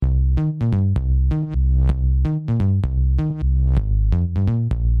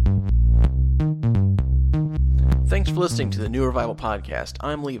listening to the New Revival Podcast.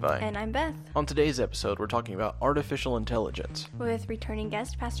 I'm Levi. And I'm Beth. On today's episode, we're talking about artificial intelligence. With returning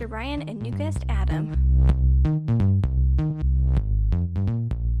guest Pastor Brian and new guest Adam.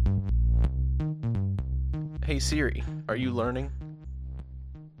 Hey Siri, are you learning?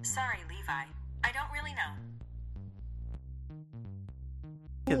 Sorry, Levi. I don't really know.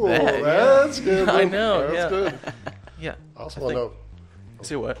 Look at that. Ooh, Yeah. that's good. I know, That's yeah. good. Yeah. I also I want to think- know,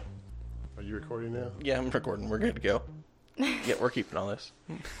 See what? are you recording now? Yeah, I'm recording. We're good to go. Yeah, we're keeping all this.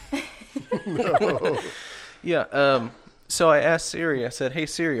 No. Yeah, so I asked Siri, I said, hey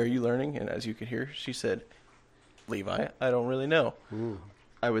Siri, are you learning? And as you could hear, she said, Levi, I don't really know. Ooh.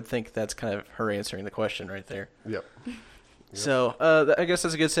 I would think that's kind of her answering the question right there. Yep. So, I guess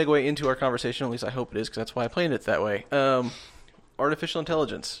that's a good segue into our conversation. At least I hope it is, because that's why I planned it that way. Artificial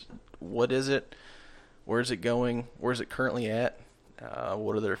intelligence. What is it? Where is it going? Where is it currently at?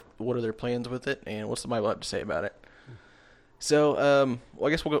 What are their plans with it? And what's the Bible have to say about it? So, well,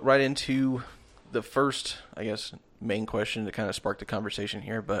 I guess we'll go right into the first, I guess, main question to kind of spark the conversation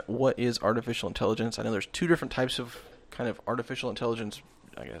here. But what is artificial intelligence? I know there's two different types of kind of artificial intelligence,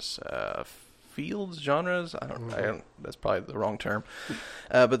 I guess, fields, genres. I don't. That's probably the wrong term.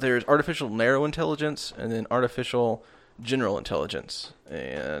 But there's artificial narrow intelligence and then artificial general intelligence.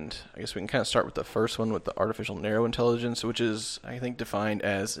 And I guess we can kind of start with the first one, with the artificial narrow intelligence, which is, I think, defined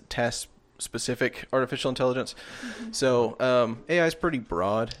as task-specific artificial intelligence. Mm-hmm. So AI is pretty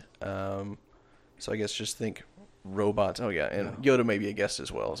broad. So I guess just think robots. Oh yeah, and Yoda may be a guest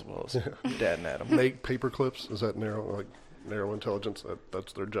as well as Dad and Adam. Make paper clips. Is that narrow intelligence?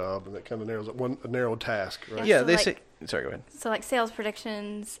 That's their job, and that kind of narrows it. A narrow task, right? Yeah, So they like- say. Sorry, go ahead. So like sales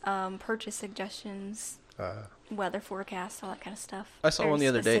predictions, purchase suggestions, weather forecasts, all that kind of stuff. I saw Very one the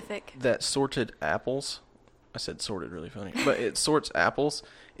other specific. day that sorted apples. I said sorted really funny, but it sorts apples.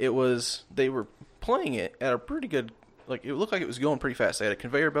 They were playing it at a pretty good, like it looked like it was going pretty fast. They had a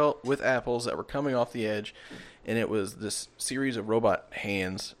conveyor belt with apples that were coming off the edge, and it was this series of robot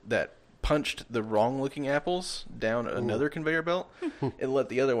hands that punched the wrong looking apples down another conveyor belt and let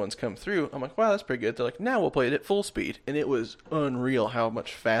the other ones come through. I'm like, wow, that's pretty good. They're like, now we'll play it at full speed. And it was unreal how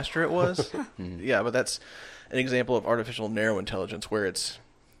much faster it was. Yeah, but that's an example of artificial narrow intelligence where it's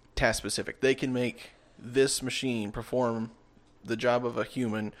task specific. They can make this machine perform the job of a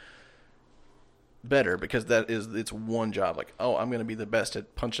human better because it's one job. Like, oh, I'm going to be the best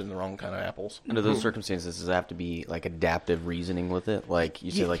at punching the wrong kind of apples. Under those circumstances, does it have to be like adaptive reasoning with it? Like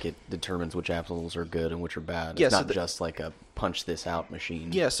you say, Yeah. like it determines which apples are good and which are bad. Yeah, It's so not just like a punch this out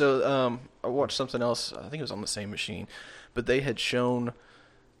machine. Yeah, so I watched something else. I think it was on the same machine, but they had shown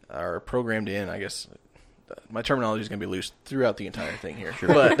or programmed in, I guess. My terminology is going to be loose throughout the entire thing here. Sure.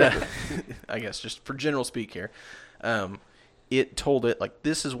 But I guess just for general speak here, it told it, like,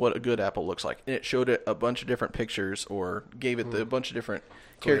 this is what a good apple looks like. And it showed it a bunch of different pictures or gave it a bunch of different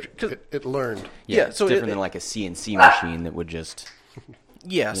characters. It learned. Yeah, it's so different than like a CNC machine that would just.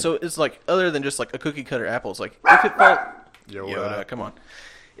 Yeah, so it's like, other than just like a cookie cutter apple, it's like, if it falls... Yoda, come on.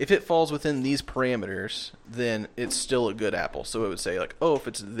 If it falls within these parameters, then it's still a good apple. So it would say, like, oh, if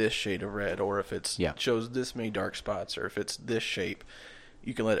it's this shade of red, or if it shows this many dark spots, or if it's this shape,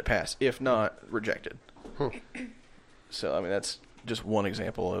 you can let it pass. If not, rejected. So, I mean, that's just one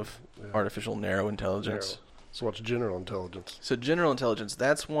example of artificial narrow intelligence. Narrow. So what's general intelligence? So general intelligence,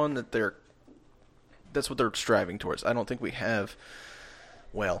 that's one that that's what they're striving towards. I don't think we have,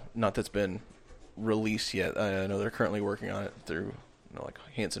 well, not that's been released yet. I know they're currently working on it through, like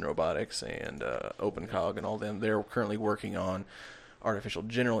Hanson Robotics and OpenCog and all them. They're currently working on artificial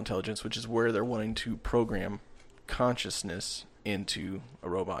general intelligence, which is where they're wanting to program consciousness into a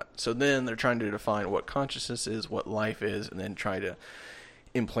robot. So then they're trying to define what consciousness is, what life is, and then try to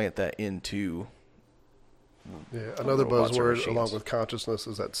implant that into Another robots or buzzword machines. along with consciousness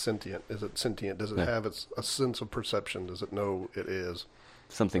is that sentient. Is it sentient? Does it have a sense of perception? Does it know it is?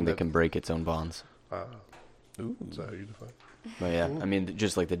 Something that can break its own bonds. Is that how you define it? But yeah, I mean,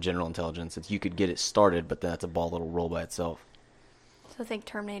 just like the general intelligence, you could get it started, but that's a ball that'll roll by itself. So think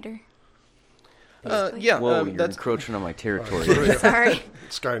Terminator. yeah, Whoa, you're that's encroaching on my territory. Sorry.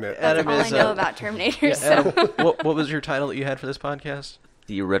 Skynet. Adam That's all is, I know about Terminator. yeah, so. Adam, what was your title that you had for this podcast?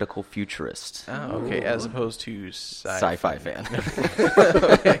 Theoretical futurist. Oh, okay, as opposed to Sci-fi fan.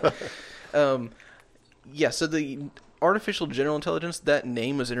 Yeah, so the artificial general intelligence, that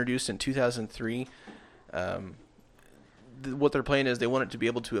name was introduced in 2003. What they're playing is they want it to be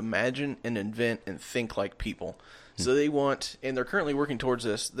able to imagine and invent and think like people. So they want, and they're currently working towards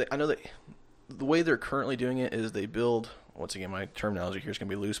this. I know that the way they're currently doing it is they build once again, my terminology here is going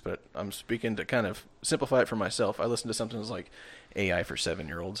to be loose, but I'm speaking to kind of simplify it for myself. I listened to something that was like AI for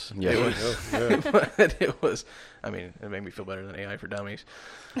 7-year-olds. Yeah. It was, I mean, it made me feel better than AI for dummies.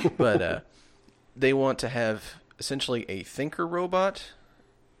 But they want to have essentially a thinker robot,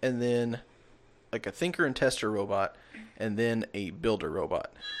 and then like a thinker and tester robot, and then a builder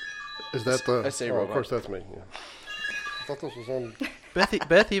robot. Is that the? I say oh, robot. Of course, that's me. Yeah. I thought this was on. Beth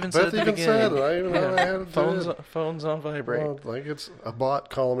even said Beth at the even beginning. said it. I even know I had it. Phones on vibrate. Well, like it's a bot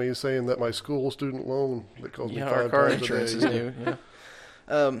calling me saying that my school student loan that cost me Yeah, 5 our car times insurance a is day. new.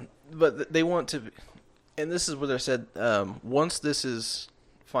 Yeah. But they want to, and this is what they said. Once this is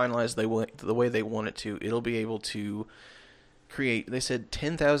finalized, the way they want it to, it'll be able to create. They said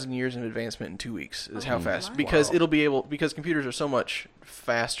 10,000 years of advancement in 2 weeks is how fast, because it'll be able, because computers are so much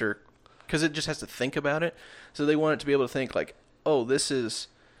faster, because it just has to think about it. So they want it to be able to think like, oh, this is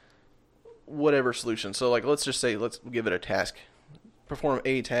whatever solution. So like, let's just say, let's give it a task, perform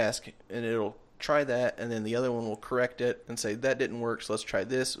a task, and it'll try that, and then the other one will correct it and say that didn't work, so let's try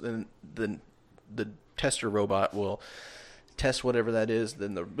this. And then the tester robot will test whatever that is.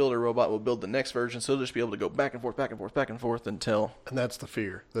 Then the builder robot will build the next version. So it'll just be able to go back and forth, back and forth, back and forth until. And that's the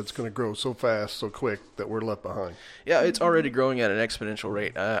fear. That's going to grow so fast, so quick that we're left behind. Yeah, it's already growing at an exponential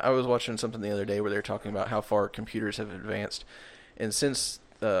rate. I was watching something the other day where they were talking about how far computers have advanced, and since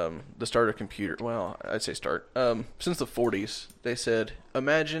the start of computer, well, I'd say start, since the 40s, they said,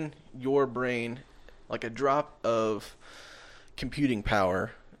 imagine your brain, like a drop of computing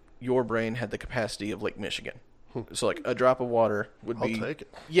power, your brain had the capacity of Lake Michigan. So like a drop of water would be. I'll take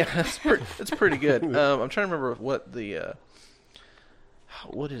it. Yeah, it's pretty good. I'm trying to remember what the,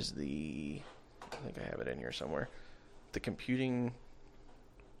 what is the, I think I have it in here somewhere. The computing,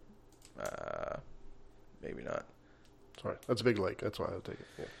 maybe not. Sorry, that's a big lake. That's why I'll take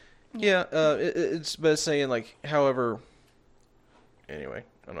it. Yeah, it's but it's saying like, however. Anyway,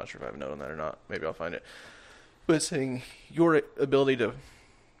 I'm not sure if I have a note on that or not. Maybe I'll find it. But it's saying your ability to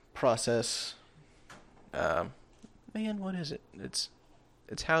process. Man, what is it? It's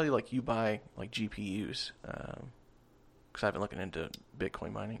how you buy like GPUs. Because I've been looking into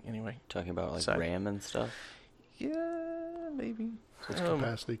Bitcoin mining anyway. Talking about like Side. RAM and stuff. Yeah, maybe. It's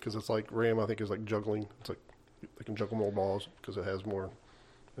capacity, because it's like RAM, I think, is like juggling. It's like they can juggle more balls because it has more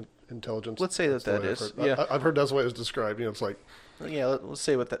intelligence. Let's say That's the that way is. I've heard. Yeah. I've heard that's the way it's described. You know, it's like, Yeah, let's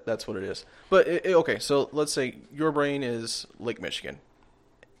say that's what it is. But okay, so let's say your brain is Lake Michigan,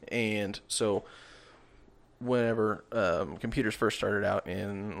 and so whenever computers first started out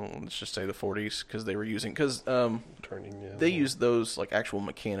in, let's just say the 40s, because they were using turning. Yeah, they used those like actual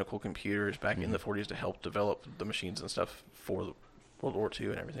mechanical computers back in the 40s to help develop the machines and stuff for the World War II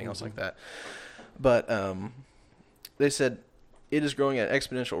and everything else like that. But they said it is growing at an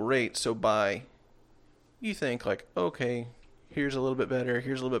exponential rate. So you think like, okay, here's a little bit better,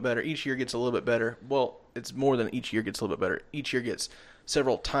 here's a little bit better. Each year gets a little bit better. Well, it's more than each year gets a little bit better. Each year gets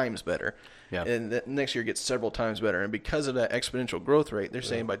several times better. Yeah. And the next year gets several times better. And because of that exponential growth rate, they're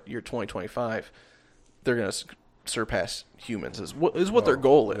saying by year 2025, they're going to surpass humans is what their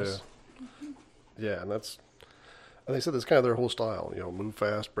goal is. Yeah, and they said that's kind of their whole style. You know, move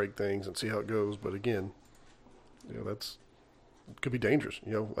fast, break things, and see how it goes. But again, you know, it could be dangerous.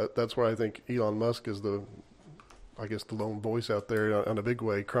 You know, that's why I think Elon Musk is the lone voice out there in a big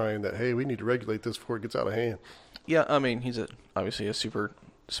way, crying that, hey, we need to regulate this before it gets out of hand. Yeah, I mean, he's obviously a super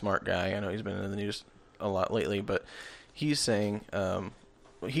smart guy. I know he's been in the news a lot lately, but he's saying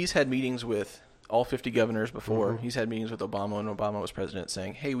he's had meetings with all 50 governors before. He's had meetings with Obama when Obama was president,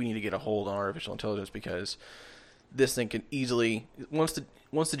 saying, hey, we need to get a hold on artificial intelligence because this thing can easily, once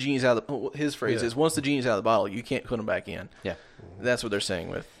the genie's out of his phrase is, once the genie's out of the bottle, you can't put him back in. Yeah. That's what they're saying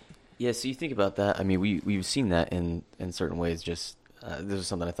with. Yeah, so you think about that. I mean, we've seen that in certain ways. Just this is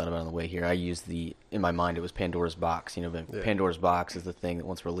something I thought about on the way here. I used in my mind, it was Pandora's box. You know, Pandora's box is the thing that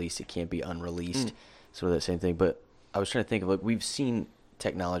once released, it can't be unreleased. Sort of that same thing. But I was trying to think of, like, we've seen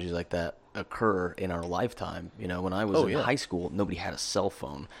technologies like that occur in our lifetime. You know, when I was in high school, nobody had a cell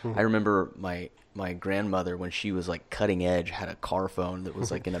phone. I remember my grandmother, when she was like cutting edge, had a car phone that was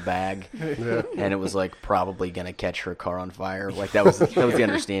like in a bag, and it was like probably gonna catch her car on fire. Like that was the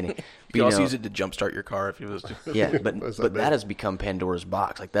understanding. You can also use it to jumpstart your car if it was. Yeah, but that has become Pandora's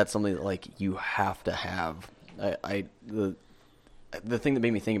box. Like that's something that like you have to have. The thing that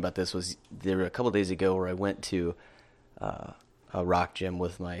made me think about this was there were a couple of days ago where I went to a rock gym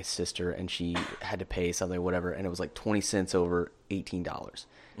with my sister, and she had to pay something or whatever, and it was like 20 cents over $18.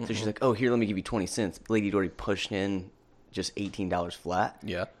 So she's like, oh, here, let me give you 20 cents. The lady had already pushed in just $18 flat.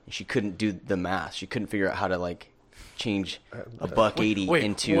 Yeah. And she couldn't do the math. She couldn't figure out how to like change $1.80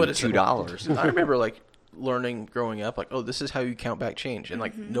 into $2. I remember like learning growing up, like, oh, this is how you count back change, and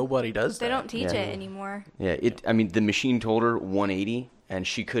like nobody does that. They don't teach Yeah. it anymore. Yeah, I mean, the machine told her 180, and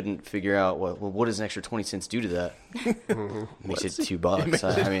she couldn't figure out what does an extra 20 cents do to that? Makes it $2.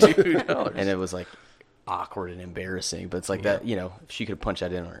 I mean, $2. and it was like awkward and embarrassing. But it's like that, you know, if she could punch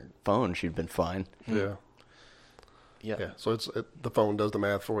that in on her phone, she'd been fine. Yeah. Yeah. Yeah. So the phone does the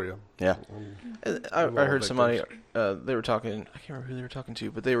math for you. Yeah. I heard victims. somebody, they were talking, I can't remember who they were talking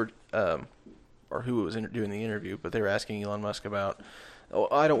to, but they were, or who was doing the interview, but they were asking Elon Musk about, oh,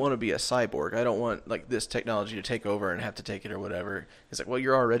 I don't want to be a cyborg. I don't want like this technology to take over and have to take it or whatever. He's like, well,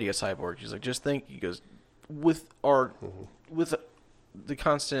 you're already a cyborg. He's like, just think, he goes, with the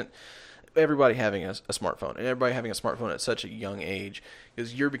constant, everybody having a smartphone and everybody having a smartphone at such a young age,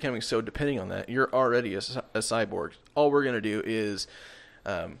 because you're becoming so depending on that. You're already a cyborg. All we're going to do is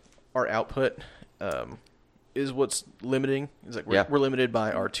our output is what's limiting. It's like we're limited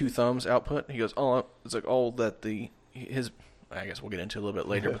by our 2 thumbs output. He goes, it's like all that his, I guess we'll get into a little bit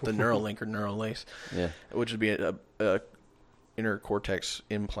later, but the Neuralink or Neuralace, which would be a inner cortex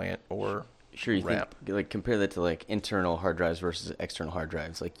implant or Sure, you wrap. think, like, compare that to, like, internal hard drives versus external hard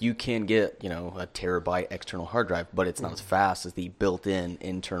drives. Like, you can get, you know, a terabyte external hard drive, but it's not as fast as the built-in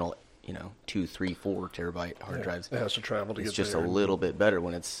internal, you know, 2, 3, 4 terabyte hard drives. It has to travel to It's get just there. a little bit better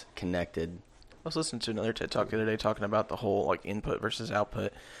when it's connected. I was listening to another TED Talk the other day talking about the whole like input versus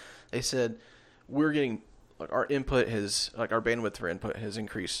output. They said we're getting like our input has like our bandwidth for input has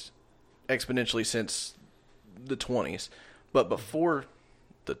increased exponentially since the 20s, but before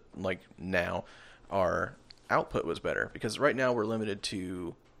the now our output was better because right now we're limited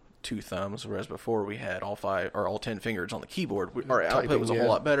to 2 thumbs, whereas before we had all 5 or all 10 fingers on the keyboard. Our output was a whole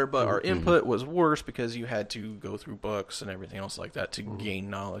lot better, but our input was worse because you had to go through books and everything else like that to gain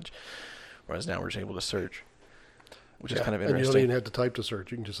knowledge. Whereas now we're just able to search, which is kind of And you interesting. don't even have to type to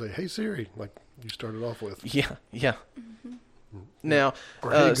search. You can just say, "Hey Siri," like you started off with. Yeah. Now,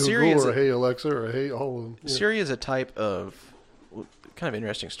 Or hey Google, Siri is or hey Alexa, or hey all of them. Yeah. Siri is a type of kind of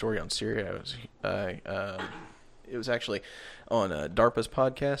interesting story on Siri. It was actually on DARPA's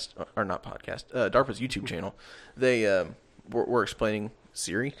podcast, or not podcast, DARPA's YouTube channel. They were explaining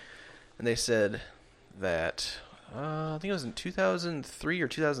Siri, and they said that I think it was in 2003 or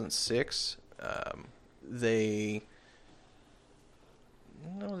 2006. The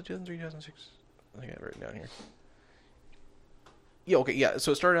 2003, 2006. I think I have it written down here. Yeah, okay, yeah.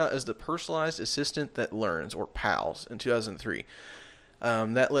 So it started out as the Personalized Assistant That Learns, or PALS, in 2003.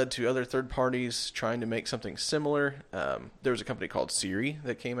 That led to other third parties trying to make something similar. There was a company called Siri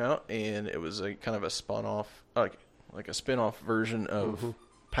that came out, and it was a kind of a spin-off, like a spin-off version of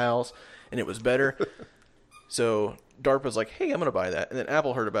PALS, and it was better. So DARPA's like, hey, I'm going to buy that. And then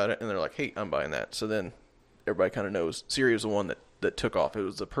Apple heard about it, and they're like, hey, I'm buying that. So then everybody kind of knows Siri was the one that took off. It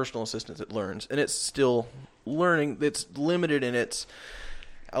was the personal assistant that learns, and it's still learning. It's limited in its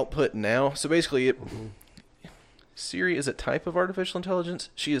output now. So basically, Siri is a type of artificial intelligence.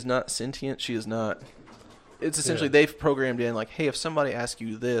 She is not sentient. She is not. It's essentially they've programmed in like, hey, if somebody asks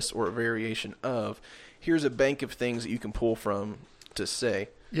you this or a variation of, here's a bank of things that you can pull from to say.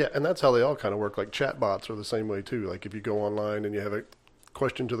 Yeah, and that's how they all kind of work. Like chatbots are the same way too. Like if you go online and you have a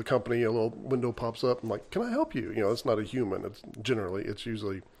question to the company, a little window pops up and like, can I help you? You know, it's not a human. It's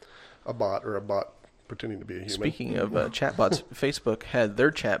usually a bot or a bot pretending to be a human. Speaking of chatbots, Facebook had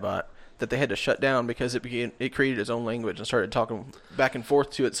their chatbot that they had to shut down because it created its own language and started talking back and forth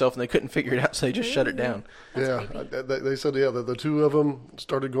to itself, and they couldn't figure it out, so they just shut it down. Yeah, they said that the 2 of them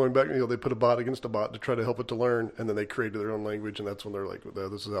started going back. You know, they put a bot against a bot to try to help it to learn, and then they created their own language, and that's when they're like,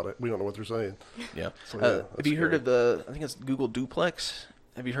 "This is how we don't know what they're saying." Yeah. So, yeah, Have that's you heard scary. of I think it's Google Duplex?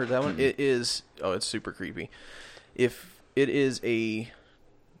 Have you heard that one? It is. Oh, it's super creepy. If it is a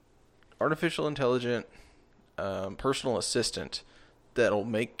artificial intelligent personal assistant that'll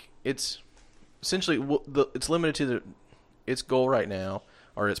make it's essentially it's limited to its goal right now,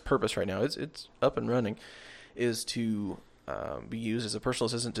 or its purpose right now. It's up and running, is to be used as a personal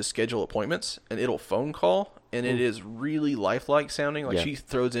assistant to schedule appointments, and it'll phone call, and it is really lifelike sounding. Like she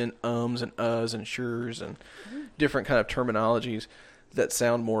throws in ums and uhs and sures and different kind of terminologies that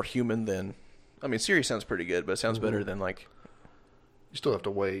sound more human than. I mean, Siri sounds pretty good, but it sounds better than like. You still have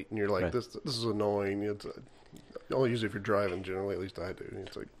to wait, and you're like, Right. this is annoying. It's only usually if you're driving. Generally, at least I do.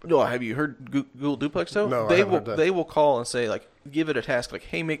 It's like, No, have you heard Google Duplex though? No, I they haven't will. heard that. They will call and say like, give it a task like,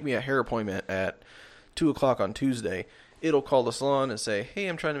 hey, make me a hair appointment at 2:00 on Tuesday, it'll call the salon and say, hey,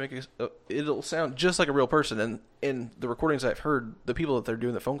 I'm trying to make it'll sound just like a real person. And in the recordings I've heard, the people that they're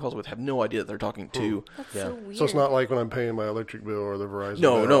doing the phone calls with have no idea that they're talking to. That's Yeah. so weird. So it's not like when I'm paying my electric bill or the Verizon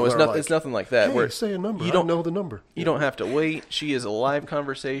No, bill. it's They're not. like, It's nothing like that. Hey, where say a number. You I don't know the number. You don't have to wait. She is a live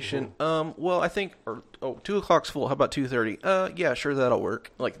conversation. Well, I think 2 o'clock's full. How about 2:30? Yeah, sure, that'll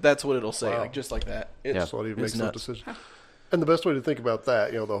work. Like that's what it'll say, Wow. like just like that. It's, Yeah. So it even it's makes those nuts. decisions. And the best way to think about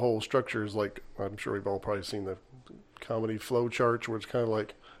that, the whole structure is like, I'm sure we've all probably seen the comedy flow charts where it's kind of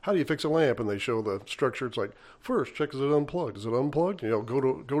like, how do you fix a lamp? And they show the structure. It's like, first, check, is it unplugged? Is it unplugged? Go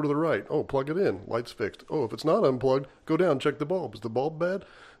to the right. Oh, plug it in. Light's fixed. Oh, if it's not unplugged, go down, check the bulb. Is the bulb bad?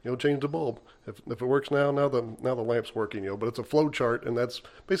 Change the bulb. If it works now the lamp's working, but it's a flow chart, and that's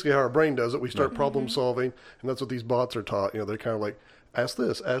basically how our brain does it. We start problem solving, and that's what these bots are taught. They're kind of like, ask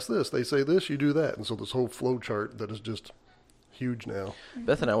this. They say this, you do that. And so this whole flow chart that is just huge now.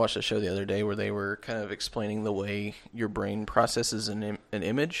 Beth and I watched a show the other day where they were kind of explaining the way your brain processes an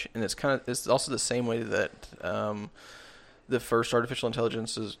image, and it's also the same way that the first artificial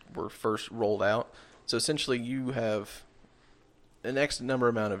intelligences were first rolled out. So essentially, you have an X number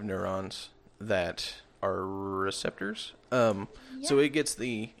amount of neurons that are receptors. So it gets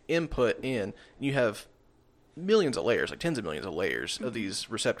the input in. You have millions of layers, like tens of millions of layers of these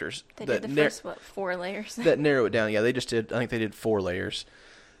receptors. They that did the first, 4 layers? that narrow it down. Yeah, I think they did 4 layers.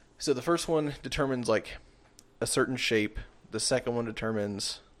 So the first one determines like a certain shape. The second one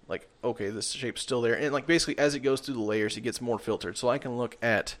determines like, okay, this shape's still there. And like basically as it goes through the layers, it gets more filtered. So I can look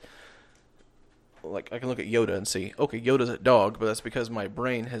at Yoda and see, okay, Yoda's a dog, but that's because my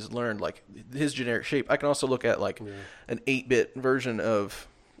brain has learned like his generic shape. I can also look at like an 8-bit version of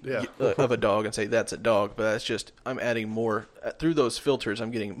a dog and say that's a dog, but that's just I'm adding more through those filters.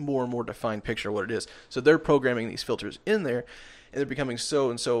 I'm getting more and more defined picture of what it is. So they're programming these filters in there, and they're becoming so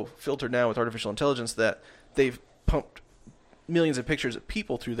and so filtered now with artificial intelligence that they've pumped millions of pictures of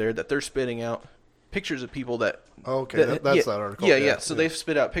people through there that they're spitting out pictures of people that. Okay, that's that article. Yeah. So they've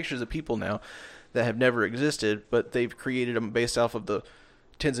spit out pictures of people now that have never existed, but they've created them based off of the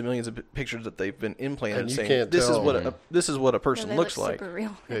tens of millions of pictures that they've been implanted, And you saying can't this tell. is what a person they looks look like. super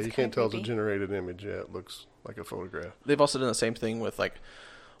real. Yeah, It's you kinda can't tell it's a creepy. generated image. Yeah, it looks like a photograph. They've also done the same thing with like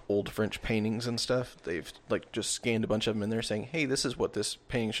old French paintings and stuff. They've like just scanned a bunch of them in there, saying, "Hey, this is what this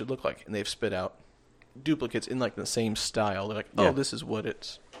painting should look like," and they've spit out duplicates in like the same style. They're like, "Oh, Yeah. this is what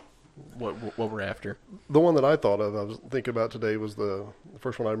it's what we're after." The one that I thought of, I was thinking about today, was the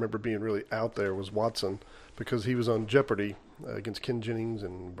first one I remember being really out there was Watson, because he was on Jeopardy against Ken Jennings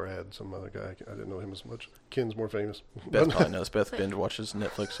and Brad, some other guy. I didn't know him as much. Ken's more famous. Beth probably knows. Beth binge watches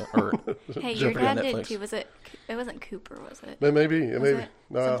Netflix or Hey, your Jeopardy on dad did Netflix. too. It wasn't Cooper, was it? Maybe. Was Maybe. it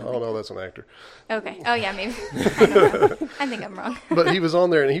No, I something don't like know. that? That's an actor. Okay. Oh yeah, maybe. I don't know. I think I'm wrong. But he was on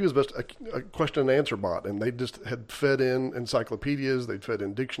there, and he was just a question and answer bot, and they just had fed in encyclopedias, they'd fed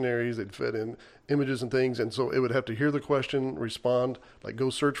in dictionaries, they'd fed in images and things, and so it would have to hear the question, respond, like go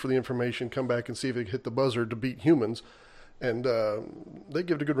search for the information, come back and see if it could hit the buzzer to beat humans, and they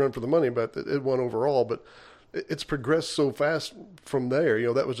give it a good run for the money, but it won overall. But it's progressed so fast from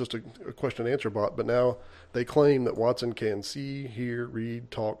there. That was just a question and answer bot, but now they claim that Watson can see, hear, read,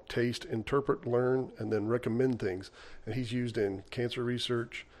 talk, taste, interpret, learn, and then recommend things. And he's used in cancer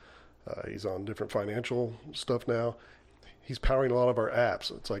research. He's on different financial stuff now. He's powering a lot of our apps.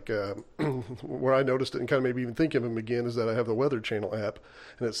 It's like where I noticed it and kind of maybe even think of him again is that I have the Weather Channel app,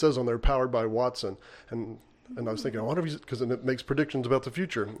 and it says on there, powered by Watson. And I was thinking, I wonder if he's, because it makes predictions about the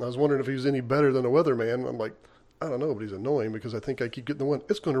future. I was wondering if he was any better than a weatherman. I'm like, I don't know, but he's annoying because I think I keep getting the one,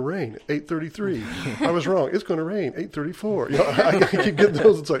 it's going to rain, 8:33. I was wrong. It's going to rain, 8:34. I keep getting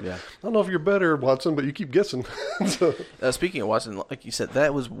those. It's like, I don't know if you're better, Watson, but you keep guessing. So, speaking of Watson, like you said,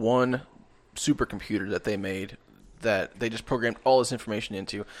 that was one supercomputer that they made that they just programmed all this information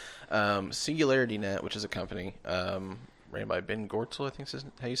into. Singularity Net, which is a company ran by Ben Gortzel, I think is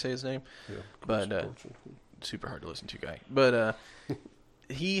how you say his name. yeah, But super hard to listen to guy. But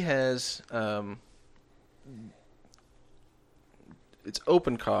he has it's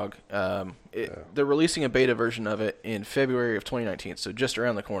OpenCog. They're releasing a beta version of it in February of 2019, so just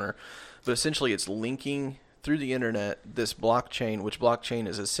around the corner. But essentially, it's linking through the internet this blockchain, which blockchain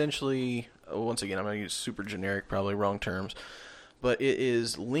is essentially, once again, I'm going to use super generic, probably wrong terms, but it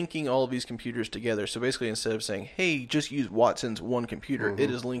is linking all of these computers together. So basically, instead of saying, hey, just use Watson's one computer, it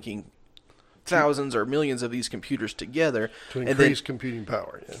is linking thousands or millions of these computers together to and increase then, computing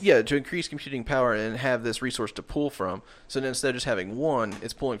power. yeah, to increase computing power and have this resource to pull from. So then instead of just having one,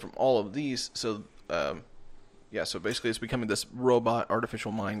 it's pulling from all of these. So Yeah, so basically it's becoming this robot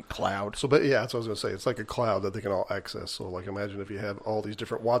artificial mind cloud. So, but yeah, that's what I was going to say. It's like a cloud that they can all access. So, like, imagine if you have all these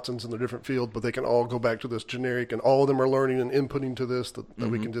different Watsons in the different field, but they can all go back to this generic, and all of them are learning and inputting to this. That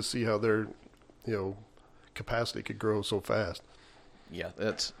we can just see how their, capacity could grow so fast. Yeah,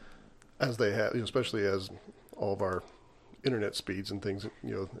 that's As they have, especially as all of our internet speeds and things.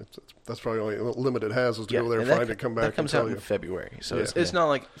 That's probably the only limit it has is to go there, and find it, come back, That comes and out tell in you. February, so Yeah. it's not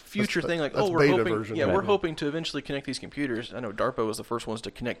like future thing. Like, that's we're beta hoping, version. we're hoping to eventually connect these computers. I know DARPA was the first ones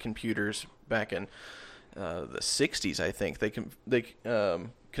to connect computers back in the '60s. I think they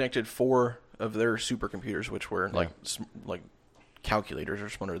connected 4 of their supercomputers, which were like calculators, are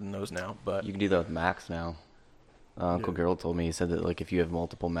smarter than those now. But You can do that with Macs now. Uncle Gerald told me, he said that like if you have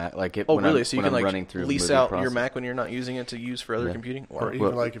multiple Mac, like oh when really? I'm, So you when can I'm like running through lease movie out your process- Mac when you're not using it to use for other Yeah. computing. Or Wow.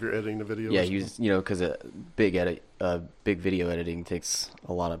 even like if you're editing the video. Yeah, use because a big video editing takes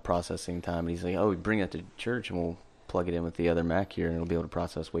a lot of processing time. And he's like, we bring that to church and we'll plug it in with the other Mac here, and it'll be able to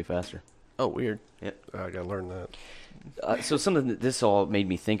process way faster. Oh, weird. Yep. I got to learn that. So something that this all made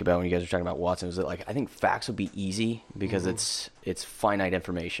me think about when you guys were talking about Watson was that, like, I think facts would be easy because it's finite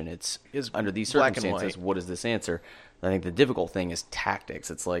information. It's under these black and circumstances, white. what is this answer? I think the difficult thing is tactics.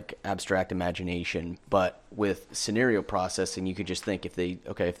 It's like abstract imagination, but with scenario processing, you could just think if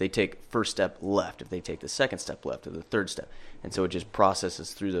they take first step left, if they take the second step left, or the third step, and so it just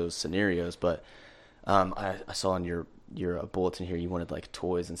processes through those scenarios. But I saw in your bulletin here you wanted like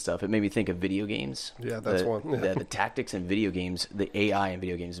toys and stuff. It made me think of video games. Yeah, that's one. Yeah. The tactics in video games, the AI in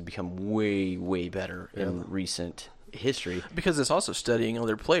video games has become way, way better in recent history. Because it's also studying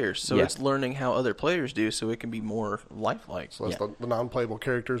other players, so Yeah. it's learning how other players do, so it can be more lifelike. So that's Yeah. the non-playable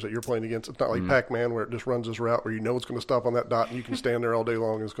characters that you're playing against. It's not like Pac-Man where it just runs this route where you know it's going to stop on that dot and you can stand there all day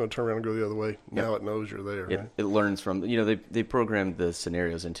long and it's going to turn around and go the other way. Now it knows you're there. Right? It learns from, they programmed the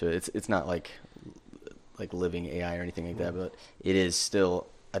scenarios into it. It's not like living AI or anything like that, but it is still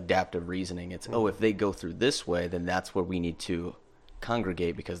adaptive reasoning. It's, if they go through this way, then that's where we need to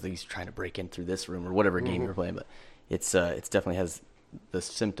congregate because he's trying to break in through this room or whatever game you're playing. But it's definitely has the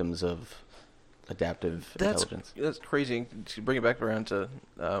symptoms of adaptive intelligence. That's crazy. To bring it back around to,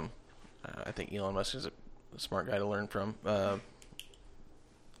 I think Elon Musk is a smart guy to learn from.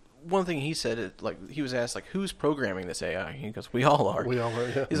 One thing he said, he was asked, who's programming this AI? He goes, we all are. We all are,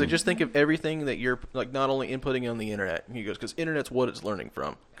 yeah. He's like, just think of everything that you're, not only inputting on the internet. He goes, because internet's what it's learning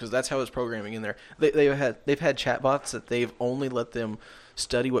from. Because that's how it's programming in there. They've had chatbots that they've only let them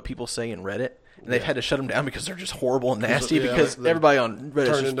study what people say in Reddit. And they've had to shut them down because they're just horrible and nasty because everybody on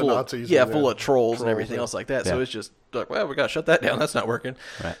Reddit is just full of trolls and everything else like that. Yeah. So it's just like, well, we got to shut that down. That's not working.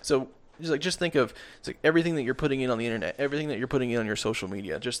 Right. So he's like, just think of everything that you're putting in on the internet, everything that you're putting in on your social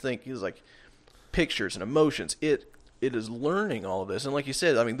media. Just think, he's like, pictures and emotions. It is learning all of this. And like you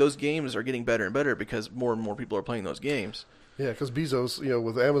said, I mean, those games are getting better and better because more and more people are playing those games. Yeah, because Bezos,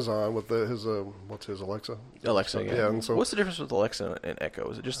 with Amazon, with his what's his Alexa? Alexa, yeah. And so what's the difference with Alexa and Echo?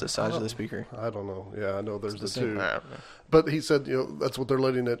 Is it just the size of the speaker? I don't know. Yeah, I know there's the same. two. I don't know. But he said, that's what they're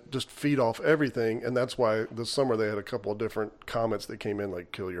letting it just feed off everything, and that's why this summer they had a couple of different comments that came in,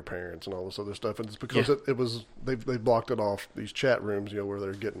 like "kill your parents" and all this other stuff. And it's because it was they blocked it off these chat rooms, where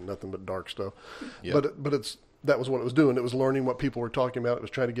they're getting nothing but dark stuff. Yeah. But that was what it was doing. It was learning what people were talking about. It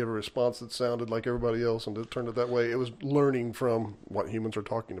was trying to give a response that sounded like everybody else, and it turned it that way. It was learning from what humans are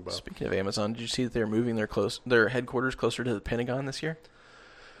talking about. Speaking of Amazon, did you see that they're moving their headquarters closer to the Pentagon this year?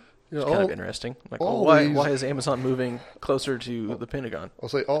 It's kind of interesting. Like, why is Amazon moving closer to the Pentagon? I'll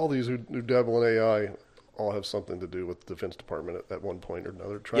say all these who dabble in AI all have something to do with the Defense Department at one point or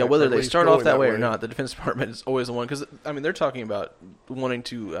another. Whether they start off that way or not, the Defense Department is always the one. Because, I mean, they're talking about wanting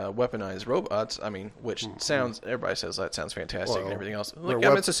to weaponize robots, which sounds, everybody says that sounds fantastic and everything else.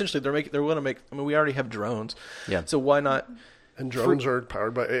 It's essentially, they're going to make, we already have drones. Yeah. So why not? And drones are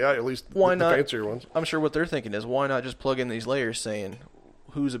powered by AI, at least Why the not? fancier ones. I'm sure what they're thinking is, why not just plug in these layers saying,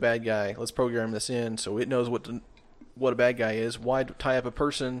 who's a bad guy? Let's program this in so it knows what a bad guy is. Why tie up a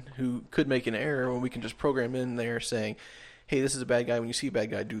person who could make an error when we can just program in there saying, hey, this is a bad guy. When you see a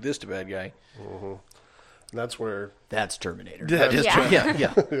bad guy, do this to bad guy. And that's where... That's Terminator. That is true. Yeah.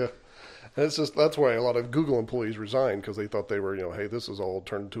 yeah. And that's why a lot of Google employees resigned, because they thought they were, hey, this is all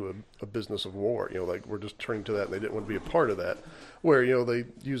turned into a business of war. Like, we're just turning to that, and they didn't want to be a part of that. Where, they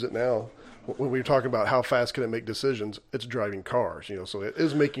use it now. When we're talking about how fast can it make decisions, it's driving cars, so it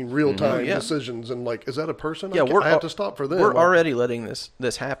is making real-time decisions. And, is that a person? Yeah, I have to stop for them. We're already letting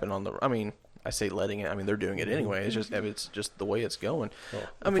this happen on the... I mean, I say letting it. I mean, they're doing it anyway. It's just the way it's going.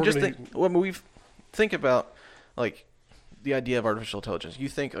 I mean, just think about, the idea of artificial intelligence. You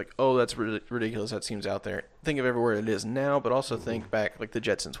think, that's ridiculous. That seems out there. Think of everywhere it is now, but also think back, the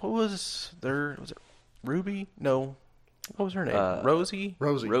Jetsons. What was it Ruby? No. What was her name? Rosie?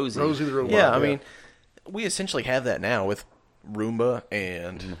 Rosie Rosie. the robot. Yeah, I mean, we essentially have that now with Roomba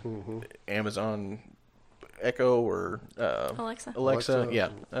and Amazon Echo or Alexa. Yeah.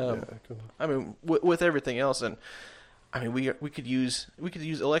 I mean, with everything else, and I mean, we could use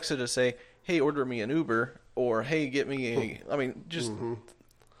Alexa to say, "Hey, order me an Uber," or "Hey, get me a." I mean, just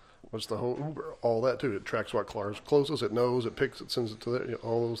what's the whole Uber? All that too. It tracks what car's closest. It knows. It picks. It sends it to there.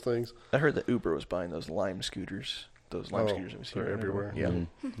 All those things. I heard that Uber was buying those Lime scooters. Those Lime scooters that we see they're everywhere. Yeah.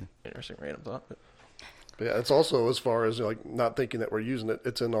 Interesting random thought. But Yeah, it's also as far as like not thinking that we're using it.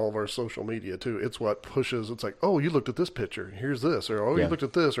 It's in all of our social media too. It's what pushes. It's like, oh, you looked at this picture. Here's this, or oh, you looked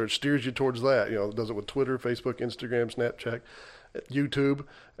at this, or it steers you towards that. It does it with Twitter, Facebook, Instagram, Snapchat, YouTube,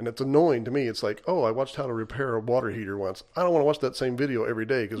 and it's annoying to me. It's like, oh, I watched how to repair a water heater once. I don't want to watch that same video every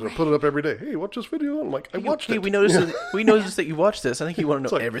day because I put it up every day. Hey, watch this video. I'm like, I watched it. We noticed that you watched this. I think you want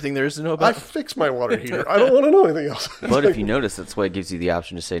to know everything there is to know about. I fixed my water heater. I don't want to know anything else. But if you notice, that's why it gives you the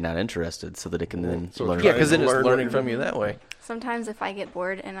option to say not interested, so that it can then learn. Yeah, because then it's Learn learning what from you that way. Sometimes if I get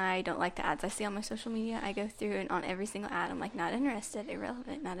bored and I don't like the ads I see on my social media, I go through and on every single ad, I'm like, not interested,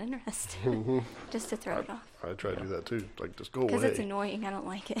 irrelevant, not interested. Just to throw it off. I try to do that too. Like, just go away. Because it's annoying. I don't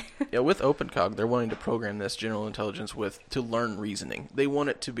like it. Yeah, with OpenCog, they're wanting to program this general intelligence to learn reasoning. They want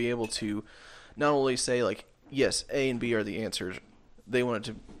it to be able to not only say, like, yes, A and B are the answers. They want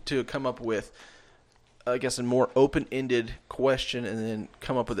it to come up with, I guess, a more open-ended question and then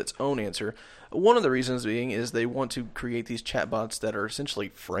come up with its own answer. One of the reasons being is they want to create these chatbots that are essentially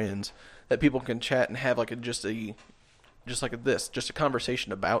friends that people can chat and have just a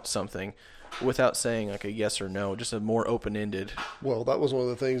conversation about something without saying like a yes or no, just a more open-ended. Well, that was one of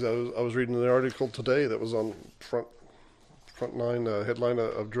the things I was reading in the article today that was on front line headline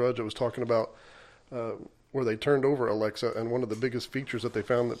of Drudge. It was talking about where they turned over Alexa, and one of the biggest features that they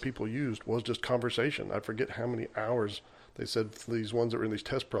found that people used was just conversation. I forget how many hours they said for these ones that were in these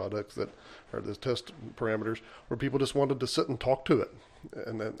test products that are the test parameters where people just wanted to sit and talk to it,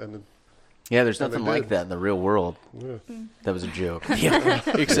 and Yeah, there's nothing like that in the real world. Yeah. That was a joke. Yeah,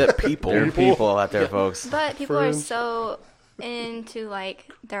 except people. There are people out there, folks. But people Friends. are so into,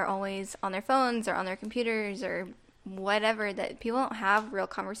 like, they're always on their phones or on their computers or whatever that people don't have real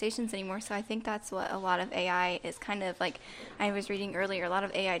conversations anymore. So I think that's what a lot of AI is kind of like. I was reading earlier, a lot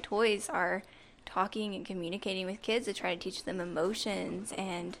of AI toys are talking and communicating with kids to try to teach them emotions,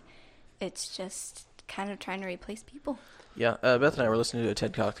 and it's just kind of trying to replace people. Yeah, Beth and I were listening to a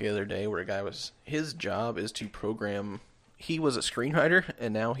TED Talk the other day where a guy his job is to program. He was a screenwriter,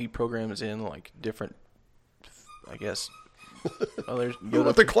 and now he programs in like different, I guess. Oh, there's Yoda.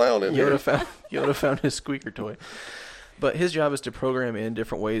 With the clown in here. Yoda found his squeaker toy. But his job is to program in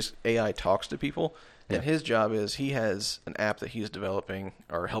different ways AI talks to people. And his job is he has an app that he's developing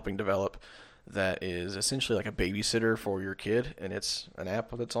or helping develop that is essentially like a babysitter for your kid, and it's an app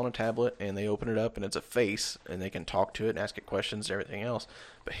that's on a tablet, and they open it up, and it's a face, and they can talk to it and ask it questions and everything else.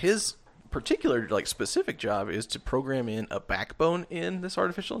 But his particular, like, specific job is to program in a backbone in this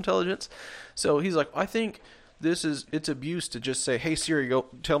artificial intelligence. So he's like, I think it's abuse to just say, hey, Siri, go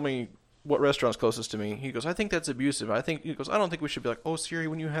tell me what restaurant's closest to me. He goes, I think that's abusive. I don't think we should be like, oh, Siri,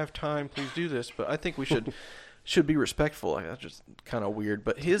 when you have time, please do this. But I think we should be respectful. Like, that's just kind of weird.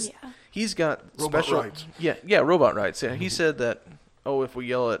 But he's got robot special rights. Yeah, robot rights. Yeah, he said that. Oh, if we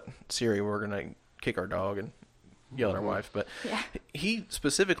yell at Siri, we're gonna kick our dog and yell at our wife. But he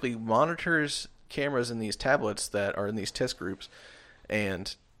specifically monitors cameras in these tablets that are in these test groups,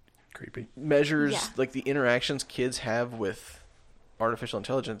 and Creepy. measures like the interactions kids have with artificial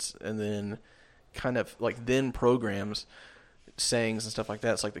intelligence, and then kind of like then programs sayings and stuff like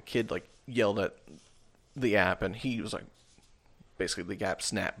that. It's like the kid like yelled at the app, and he was like, basically the app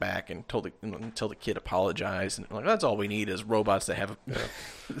snapped back and until the kid apologized, and like that's all we need is robots that have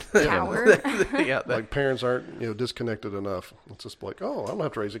Power. Like parents aren't disconnected enough. It's just like, oh, I don't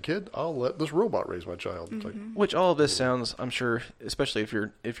have to raise a kid. I'll let this robot raise my child. It's like, Which all of this sounds, I'm sure, especially if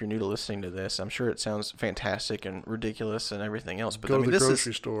you're new to listening to this, I'm sure it sounds fantastic and ridiculous and everything else. But go I mean, to the this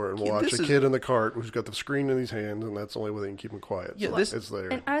grocery is, store and watch a kid in the cart who's got the screen in his hands, and that's the only way they can keep him quiet. Yeah, So this- it's there.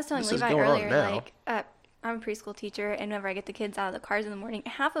 And I was telling This is Levi going on earlier, now. like, I'm a preschool teacher, and whenever I get the kids out of the cars in the morning,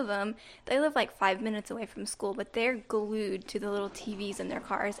 half of them, they live like 5 minutes away from school, but they're glued to the little TVs in their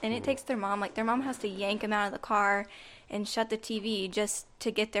cars, and it takes their mom has to yank them out of the car and shut the TV just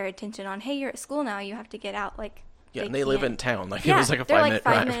to get their attention on, hey, you're at school now, you have to get out. Like, yeah, and they live in can't. town. Like Yeah, it was like a they're 5-minute like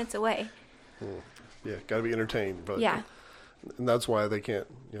 5 drive. minutes away. Yeah, got to be entertained. But Yeah. and that's why they can't.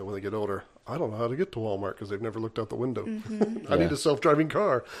 When they get older, I don't know how to get to Walmart because they've never looked out the window. I need a self-driving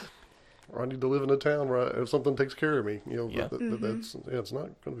car, or I need to live in a town where if something takes care of me. That's it's not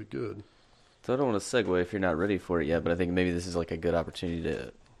going to be good. So I don't want to segue if you're not ready for it yet, but I think maybe this is like a good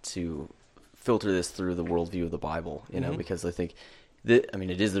opportunity to filter this through the worldview of the Bible, you know, because I think I mean,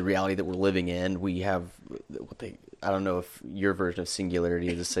 it is the reality that we're living in. We have I don't know if your version of singularity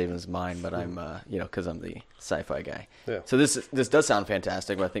is the same as mine, but I'm, you know, because I'm the sci-fi guy. Yeah. So this does sound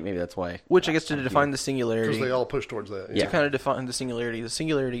fantastic, but I think maybe that's why. Which I guess to define the singularity. Because they all push towards that. Yeah. To kind of define the singularity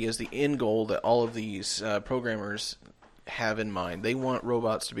is the end goal that all of these programmers have in mind. They want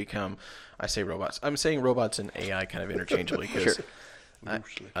robots to become, I say robots, I'm saying robots and AI kind of interchangeably because I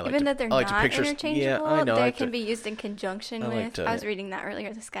like Even to, though they're I like to not picture, interchangeable, yeah, I know, I they like can to- be used in conjunction I like with. to- I was reading that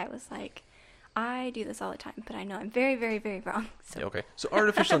earlier. This guy was like, I do this all the time, but I know I'm very, very, very wrong. So Yeah, okay. So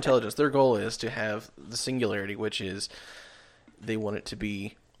artificial intelligence, their goal is to have the singularity, which is they want it to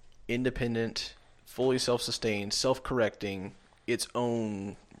be independent, fully self-sustained, self-correcting, its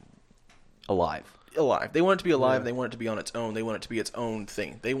own alive. They want it to be alive. They want it to be on its own. They want it to be its own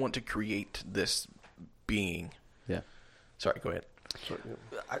thing. They want to create this being. Yeah. Sorry, go ahead. So,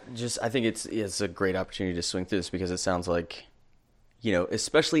 yeah. I think it's a great opportunity to swing through this because it sounds like, you know,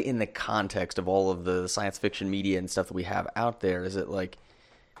 especially in the context of all of the science fiction media and stuff that we have out there, is it like,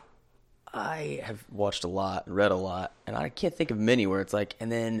 I have watched a lot, read a lot, and I can't think of many where it's like,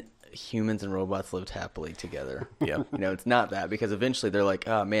 and then humans and robots lived happily together. Yeah. You know, it's not that, because eventually they're like,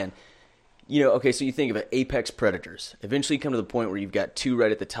 oh man, you know, okay, so you think of it, apex predators. Eventually you come to the point where you've got two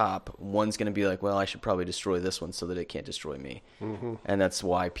right at the top. One's going to be like, well, I should probably destroy this one so that it can't destroy me. Mm-hmm. And that's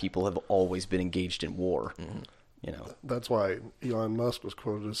why people have always been engaged in war. Mm-hmm. You know, That's why Elon Musk was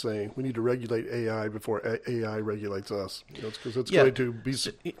quoted as saying, we need to regulate AI before AI regulates us. You know, because it's Yeah. going to be...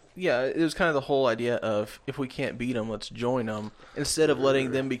 Yeah, it was kind of the whole idea of if we can't beat them, let's join them. Instead of letting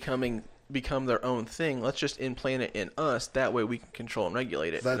them become their own thing, let's just implant it in us. That way we can control and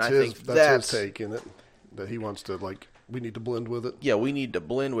regulate it. That's and I his think that's his take in it, that he wants to, like, we need to blend with it, Yeah, we need to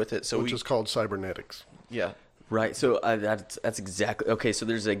blend with it. So which is called cybernetics. yeah. right? So that's exactly okay. So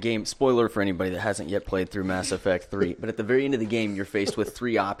there's a game. Spoiler for anybody that hasn't yet played through Mass Effect 3. But at the very end of the game, you're faced with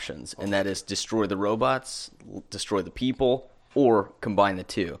three options, and that is destroy the robots, destroy the people, or combine the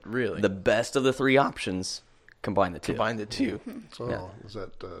two. Really? The best of the three options, combine the two. Combine the two. So Yeah. is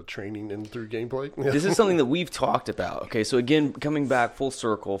that training in through gameplay? This is something that we've talked about. Okay, so again, coming back full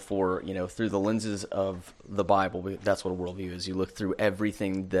circle for, you know, through the lenses of the Bible, that's what a worldview is. You look through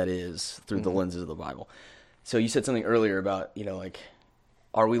everything that is through the lenses of the Bible. So you said something earlier about, you know, like,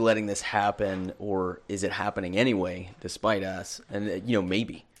 are we letting this happen, or is it happening anyway despite us? And, you know,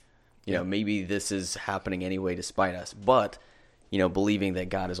 maybe. You know, maybe this is happening anyway despite us. But, you know, believing that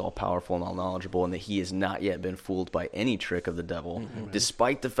God is all-powerful and all-knowledgeable and that he has not yet been fooled by any trick of the devil,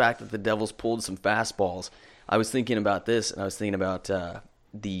 despite the fact that the devil's pulled some fastballs. I was thinking about this, and I was thinking about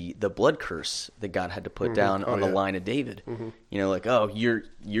the blood curse that God had to put down on the line of David. You know, like, oh,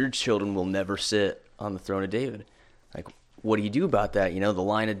 your children will never sit on the throne of David. Like, what do you do about that? You know, the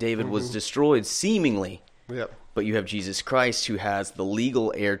line of David was destroyed, seemingly. Yep. But you have Jesus Christ, who has the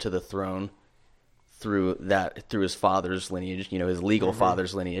legal heir to the throne through his father's lineage, you know, his legal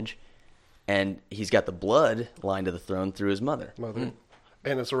father's lineage, and he's got the blood line to the throne through his mother. Mother.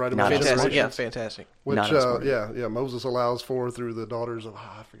 And it's a right Not amount of Fantastic. generations. Yeah, fantastic. Which, Not as smart. yeah, Moses allows for through the daughters of,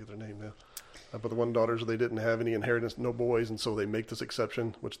 I forget their name now. But the one daughters, they didn't have any inheritance, no boys, and so they make this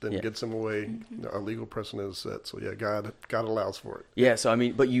exception, which then Yeah. gets them away. A legal precedent is set. So, yeah, God allows for it. Yeah, so I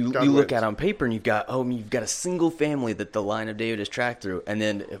mean, but you God look wins. at it on paper and you've got a single family that the line of David is tracked through, and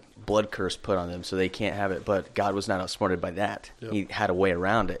then a blood curse put on them, so they can't have it. But God was not outsmarted by that. Yep. He had a way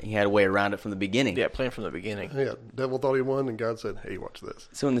around it. He had a way around it from the beginning. Yeah, playing from the beginning. Yeah, devil thought he won, and God said, hey, watch this.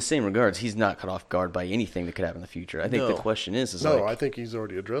 So in the same regards, he's not caught off guard by anything that could happen in the future. I think the No. question is No, like, I think he's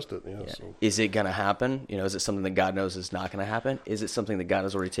already addressed it. yeah, So. is it going to happen? You know, is it something that God knows is not going to happen? Is it something that God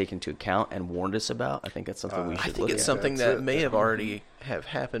has already taken into account and warned us about? I think that's something we should I think look it's at. something That's that it. may have already have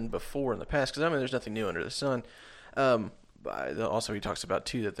happened before in the past. Because I mean, there's nothing new under the sun. But also, he talks about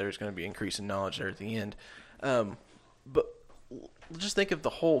too that there's going to be increase in knowledge there at the end. But just think of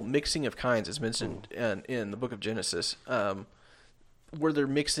the whole mixing of kinds, as mentioned in the book of Genesis, where they're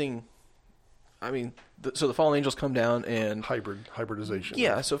mixing. I mean, so the fallen angels come down and Hybridization.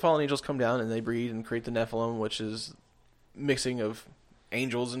 yeah, so fallen angels come down and they breed and create the Nephilim, which is mixing of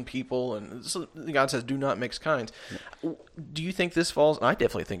angels and people. And so God says, do not mix kinds. Do you think this falls? I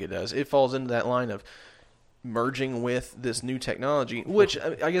definitely think it does. It falls into that line of merging with this new technology, which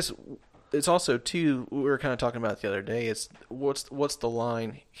I guess it's also, too, we were kind of talking about the other day. It's what's the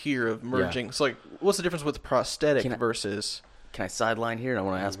line here of merging? It's like, what's the difference with prosthetic versus... Can I sideline here? And I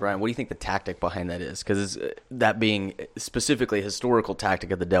want to ask Brian, what do you think the tactic behind that is? Because that being specifically a historical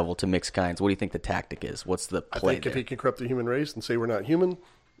tactic of the devil to mix kinds, what do you think the tactic is? What's the I play think there? if he can corrupt the human race and say we're not human,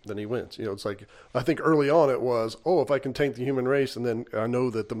 then he wins. It's like, I think early on it was, if I can taint the human race, and then I know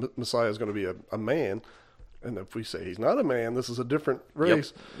that the Messiah is going to be a man, and if we say he's not a man, this is a different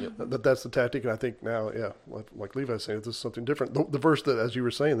race, that's the tactic. And I think now, like Levi's saying, this is something different. The verse that, as you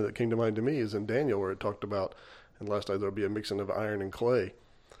were saying, that came to mind to me is in Daniel, where it talked about, and last night there'll be a mixing of iron and clay.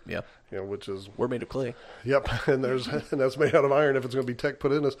 Yeah. Which is, we're made of clay. Yep, and that's made out of iron if it's going to be tech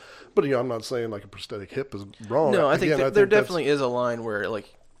put in us. But I'm not saying like a prosthetic hip is wrong. No, I think there definitely is a line where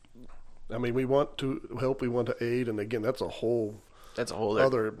like, I mean, we want to help, we want to aid, and again, that's a whole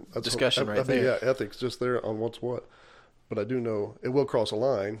other discussion right there. Yeah, ethics just there on what's what. But I do know it will cross a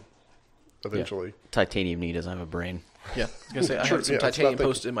line eventually. Yeah. Titanium knee doesn't have a brain. Yeah, I was going to say, I have some titanium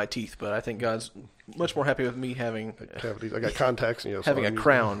posted in my teeth, but I think God's much more happy with me having cavities. I got contacts, having a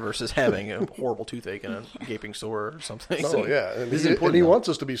crown versus having a horrible toothache and a gaping sore or something. Oh, yeah. And he wants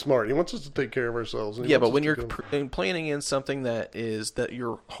us to be smart. He wants us to take care of ourselves. Yeah, but when you're planning in something that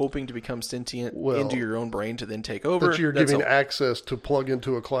you're hoping to become sentient into your own brain to then take over. That you're giving access to plug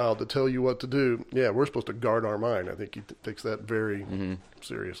into a cloud to tell you what to do. Yeah, we're supposed to guard our mind. I think he takes that very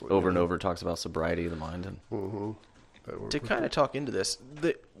seriously. Over and over talks about sobriety of the mind. And to kind of talk into this,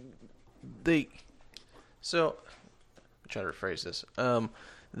 so I'm trying to rephrase this.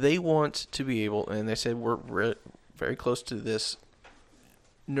 They want to be able, and they said we're very close to this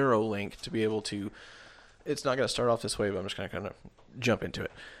Neuralink to be able to. It's not going to start off this way, but I'm just going to kind of jump into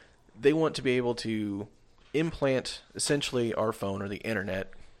it. They want to be able to implant essentially our phone or the internet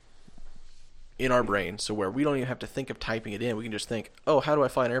in our brain, so where we don't even have to think of typing it in. We can just think, how do I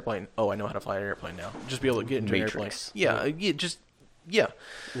fly an airplane? I know how to fly an airplane now. Just be able to get into Matrix. an airplane. Yeah.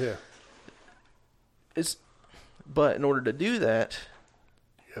 But in order to do that,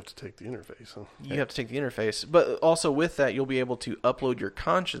 you have to take the interface. Huh? You have to take the interface. But also with that, you'll be able to upload your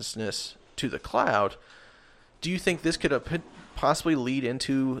consciousness to the cloud. Do you think this could possibly lead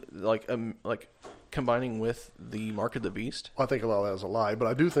into like combining with the Mark of the Beast? Well, I think a lot of that is a lie, but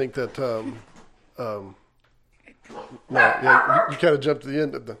I do think that you kind of jumped to the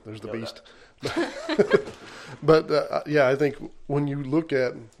end. There's the beast. But I think when you look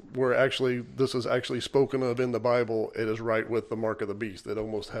at where actually this is actually spoken of in the Bible, it is right with the Mark of the Beast. It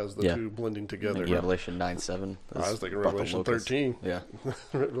almost has the two blending together. Like Revelation 9:7. I was thinking Revelation 13. Yeah.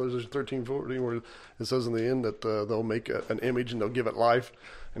 Revelation 13:14, where it says in the end that they'll make an image and they'll give it life,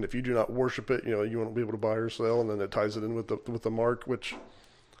 and if you do not worship it, you won't be able to buy or sell. And then it ties it in with the mark, which.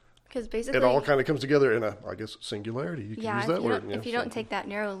 Because basically, it all kind of comes together in I guess, singularity. You can use that word. If you don't take that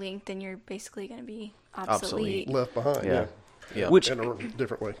Neuralink, then you're basically going to be obsolete. Left behind, yeah. Which, in a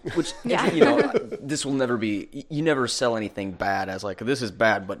different way. Which, this will never be. You never sell anything bad as like, this is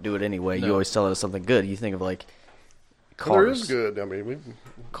bad, but do it anyway. No. You always sell it as something good. You think of like cars. There is good. I mean,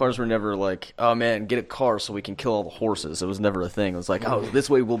 cars were never like, oh man, get a car so we can kill all the horses. It was never a thing. It was like, this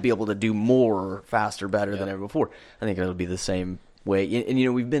way we'll be able to do more, faster, better than ever before. I think it'll be the same way.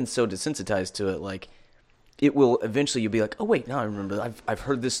 And we've been so desensitized to it, like it will eventually. You'll be like, oh wait, now I remember. I've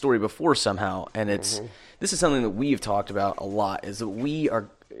heard this story before somehow, and it's this is something that we've talked about a lot. Is that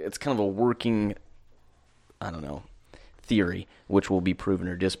it's kind of a working, I don't know, theory, which will be proven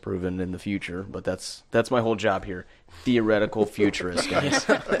or disproven in the future. But that's my whole job here, theoretical futurist, guys.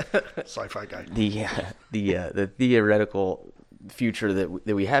 Sci-fi guy. The theoretical future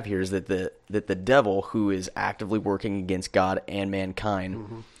that we have here is that the devil, who is actively working against God and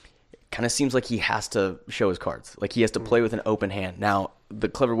mankind, kind of seems like he has to show his cards. Like he has to play with an open hand. Now, the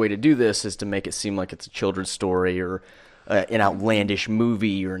clever way to do this is to make it seem like it's a children's story or an outlandish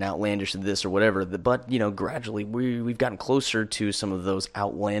movie or an outlandish this or whatever. But, gradually we've gotten closer to some of those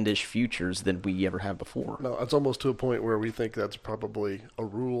outlandish futures than we ever have before. No, it's almost to a point where we think that's probably a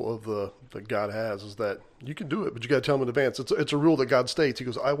rule of that God has, is that you can do it, but you got to tell him in advance. It's a rule that God states. He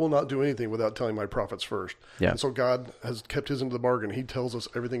goes, I will not do anything without telling my prophets first. Yeah. And so God has kept his into the bargain. He tells us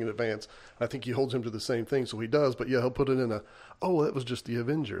everything in advance. I think he holds him to the same thing, so he does. But he'll put it in that was just the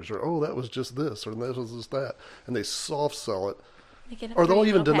Avengers, or that was just this, or that was just that. And they soft sell it. Or they'll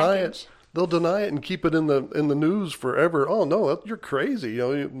even deny it. They'll deny it and keep it in the news forever. Oh no, you're crazy!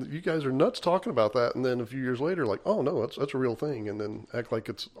 You guys are nuts talking about that. And then a few years later, like, oh no, that's a real thing. And then act like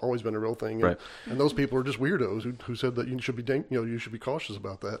it's always been a real thing. Right. And those people are just weirdos who said that you should be you should be cautious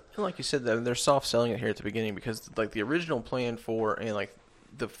about that. And like you said, they're soft selling it here at the beginning because like the original plan for and like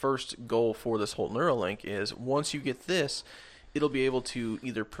the first goal for this whole Neuralink is once you get this, it'll be able to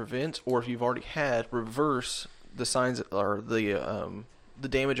either prevent or if you've already had reverse the signs or the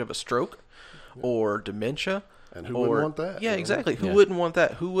damage of a stroke or dementia. And who wouldn't want that? Yeah, exactly. Who wouldn't want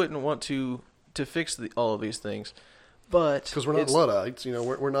that? Who wouldn't want to fix all of these things? But Because we're not it's- Luddites,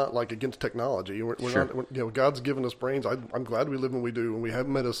 we're not like against technology. We're Sure. not, God's given us brains. I'm glad we live when we do, and we have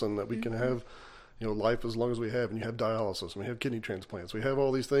medicine that we can have, life as long as we have, and you have dialysis, and we have kidney transplants. We have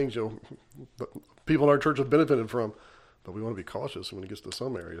all these things, that people in our church have benefited from, but we want to be cautious when it gets to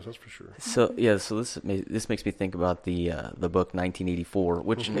some areas. That's for sure. So this makes me think about the book 1984,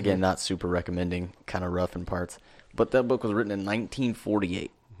 which again, not super recommending, kind of rough in parts, but that book was written in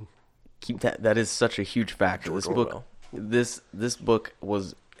 1948. Keep that is such a huge factor. George This book, Orwell. this book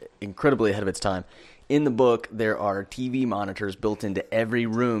was incredibly ahead of its time. In the book, there are TV monitors built into every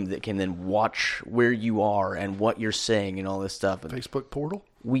room that can then watch where you are and what you're saying and all this stuff. And Facebook portal.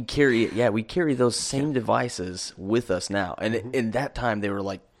 we carry those same devices with us now. And in that time, they were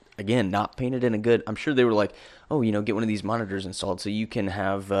like, again, not painted in a good. I'm sure they were like, oh, get one of these monitors installed so you can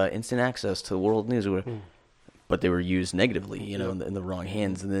have instant access to world news. Or whatever. But they were used negatively, in the wrong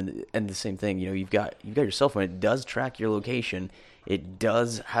hands. And the same thing, you've got your cell phone. It does track your location. It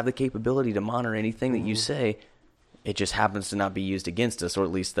does have the capability to monitor anything that you say. It just happens to not be used against us, or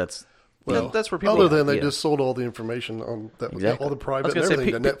at least that's. that's where people. Other than they yeah. just sold all the information on that, Exactly. all the I was private and gonna say,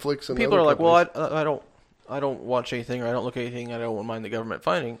 everything to Netflix and people other are like, companies. I don't watch anything, or I don't look at anything. I don't mind the government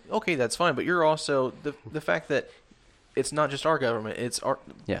finding. Okay, that's fine, but you're also the fact that it's not just our government. It's our.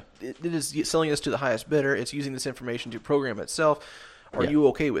 Yeah. It is selling us to the highest bidder. It's using this information to program itself. Are Yeah. you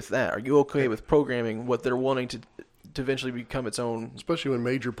okay with that? Are you okay with programming what they're wanting to eventually become its own? Especially when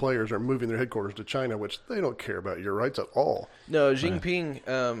major players are moving their headquarters to China, which they don't care about your rights at all. No, Xi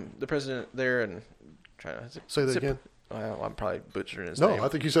Jinping, the president there in China. Say that again. Well, I'm probably butchering his No, name. I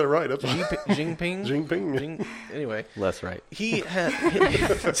think you said it right. That's Xi Jinping. Jinping. Anyway, less right. he had.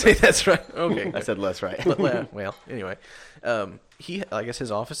 Say that's right. Okay. I said less right. Well, anyway, I guess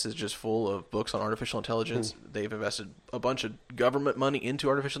his office is just full of books on artificial intelligence. They've invested a bunch of government money into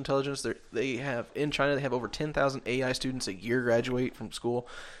artificial intelligence. They have in China. They have over 10,000 AI students a year graduate from school.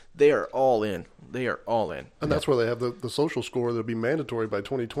 They are all in. They are all in. And that's where they have the social score that'll be mandatory by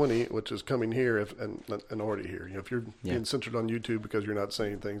 2020, which is coming here and already here. If you're being censored on YouTube because you're not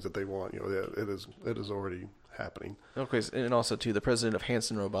saying things that they want, it is already happening. Okay, and also too, the president of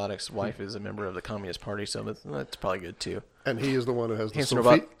Hanson Robotics' wife is a member of the Communist Party, so that's probably good too. And he is the one who has the Hanson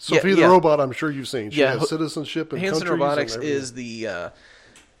Sophie, Robot- the robot. I'm sure you've seen. She has citizenship in Hanson countries Robotics and is the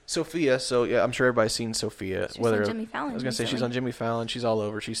Sophia. So yeah, I'm sure everybody's seen Sophia. She was on Jimmy Fallon I was gonna say she's recently. on Jimmy Fallon. She's all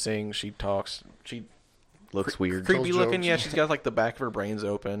over. She sings. She talks. She Looks weird. creepy Tells looking. jokes. Yeah, she's got like the back of her brains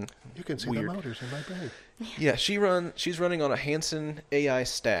open. You can see Weird. the motors in my brain. Yeah, she's running on a Hanson AI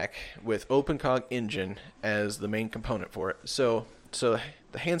stack with OpenCog Engine as the main component for it. So the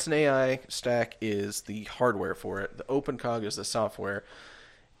Hanson AI stack is the hardware for it. The OpenCog is the software.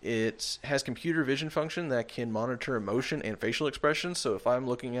 It has computer vision function that can monitor emotion and facial expressions. So if I'm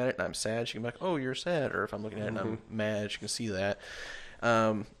looking at it and I'm sad, she can be like, "Oh, you're sad," or if I'm looking at it and I'm mad, she can see that.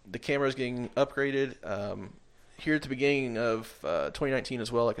 The camera is getting upgraded here at the beginning of 2019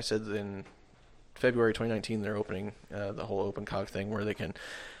 as well. Like I said, in February 2019, they're opening the whole OpenCog thing where they can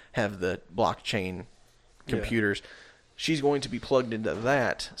have the blockchain computers. She's going to be plugged into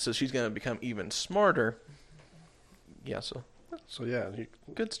that, so she's going to become even smarter. Yeah, so So yeah,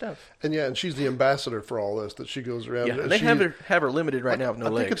 good stuff. and she's the ambassador for all this. That she goes around. Yeah, and they have her limited right now with no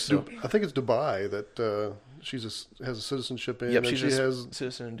legs. I think it's Dubai that has a citizenship in. Yep, and she's she a has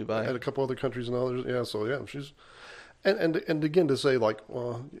citizen in Dubai. and a couple other countries and others. Yeah, so yeah, she's and again to say like,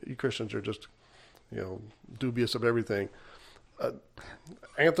 well, you Christians are just dubious of everything.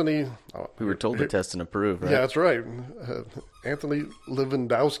 Anthony, We were told to test and approve, right? yeah, that's right. Anthony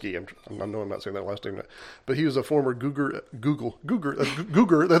Lewandowski. I know I'm not saying that last name, but he was a former Google, that's Google,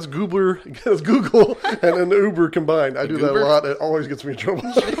 and an Uber combined. I do that a Goober? lot. It always gets me in trouble.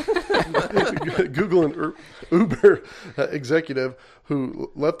 Google and Uber executive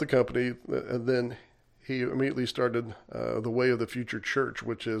who left the company, and then he immediately started the Way of the Future Church,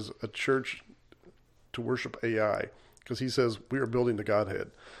 which is a church to worship AI, because he says we are building the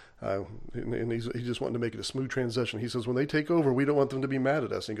Godhead. And he's just wanting to make it a smooth transition. He says, when they take over, we don't want them to be mad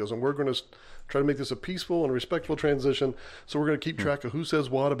at us. And he goes, and we're going to try to make this a peaceful and respectful transition. So we're going to keep track of who says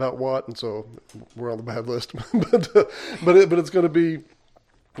what about what. And so we're on the bad list. but it's going to be,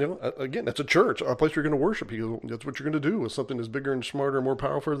 again, it's a church, a place you're going to worship. He goes, that's what you're going to do with something that's bigger and smarter and more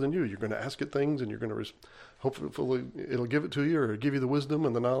powerful than you. You're going to ask it things, and you're going to hopefully it'll give it to you, or give you the wisdom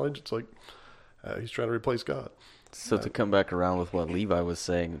and the knowledge. It's like he's trying to replace God. So to come back around with what Levi was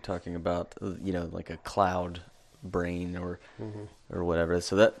saying, talking about like a cloud brain or whatever.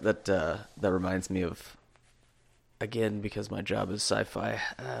 So that reminds me of, again, because my job is sci-fi,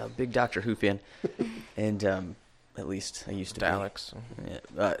 big Doctor Who fan, and At least I used to be. Daleks. Yeah.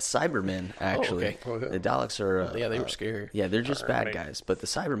 Cybermen, actually. okay. Oh, yeah. The Daleks are... Yeah, they were scary. Yeah, they're just bad Right. guys. But the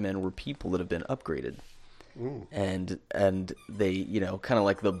Cybermen were people that have been upgraded. And they, kind of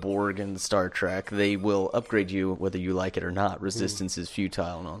like the Borg in Star Trek, they will upgrade you whether you like it or not. Resistance is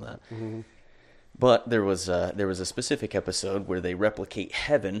futile and all that. But there was a specific episode where they replicate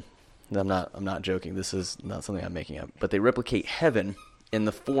heaven. I'm not joking. This is not something I'm making up. But they replicate heaven in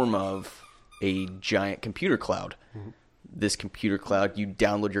the form of a giant computer cloud. This computer cloud you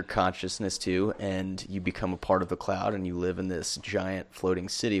download your consciousness to, and you become a part of the cloud, and you live in this giant floating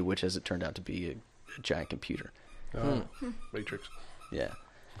city, which, as it turned out to be, a giant computer. Matrix. Yeah.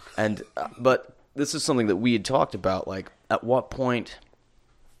 And but this is something that we had talked about, like, at what point,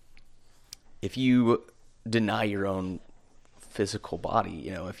 if you deny your own physical body,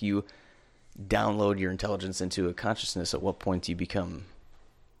 if you download your intelligence into a consciousness, at what point do you become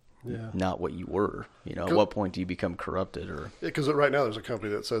not what you were? At what point do you become corrupted? Or Because right now there's a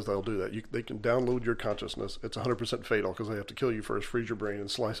company that says they'll do that. They can download your consciousness. It's 100% fatal because they have to kill you first, freeze your brain,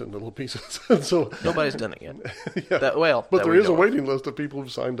 and slice it into little pieces. And so Nobody's done it yet. yeah. But But there is a waiting list of people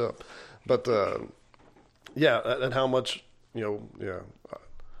who've signed up. But and how much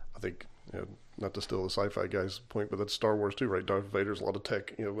I think not to steal the sci-fi guy's point, but that's Star Wars too, right? Darth Vader's a lot of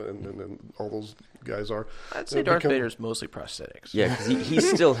tech, and all those guys are. I'd say Darth Vader's mostly prosthetics. yeah, because he's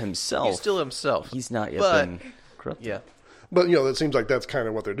still himself. He's still himself. He's not yet But- been corrupted. Yeah. But it seems like that's kind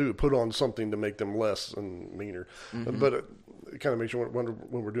of what they do: put on something to make them less and meaner. But it kind of makes you wonder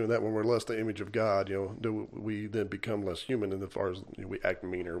when we're doing that, when we're less the image of God. Do we then become less human? And as far as we act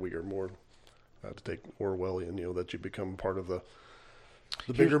meaner, we are more to take Orwellian. That you become part of the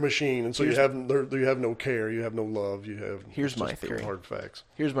bigger machine, and so you have no care, you have no love, you have. Here's it's my just theory. Hard facts.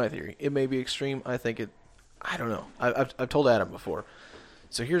 Here's my theory. It may be extreme. I think it. I don't know. I've told Adam before.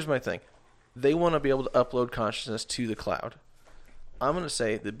 So here's my thing. They want to be able to upload consciousness to the cloud. I'm going to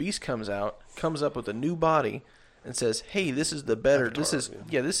say the beast comes up with a new body, and says, "Hey, this is the better. This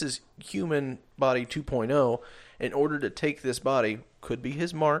is human body 2.0. In order to take this body, could be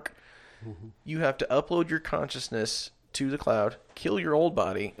his mark. You have to upload your consciousness to the cloud, kill your old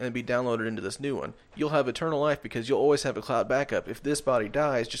body, and be downloaded into this new one. You'll have eternal life because you'll always have a cloud backup. If this body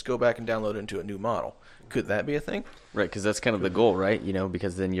dies, just go back and download it into a new model." Could that be a thing? Right, because that's kind of the goal, right?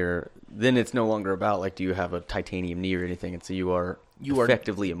 Because then it's no longer about, like, do you have a titanium knee or anything? And so you are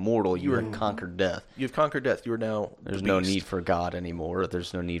effectively immortal. You have conquered death. You've conquered death. You are now There's the no beast. need for God anymore.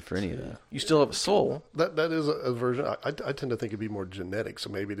 There's no need for any of that. You still have a soul. That is a version. I tend to think it'd be more genetic. So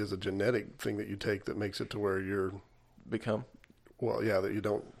maybe it is a genetic thing that you take that makes it to where you're, Become. that you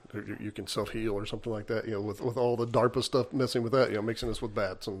don't, you can self heal or something like that. With all the DARPA stuff messing with that, mixing this with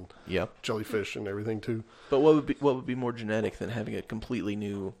bats and jellyfish and everything too. But what would be more genetic than having a completely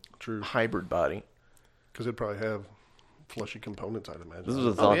new hybrid body? Because it'd probably have fleshy components, I'd imagine. This was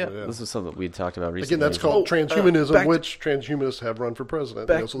a thought. yeah. This was something that we had talked about recently. Again, that's called transhumanism, back to- which transhumanists have run for president.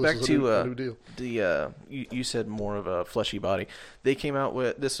 Back, so this back is to a new deal. you said more of a fleshy body. They came out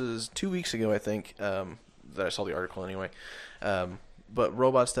with, this was 2 weeks ago, I think, that I saw the article anyway. But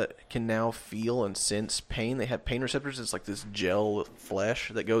robots that can now feel and sense pain, they have pain receptors. It's like this gel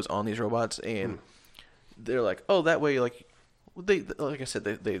flesh that goes on these robots, and they're like, oh, that way, like I said,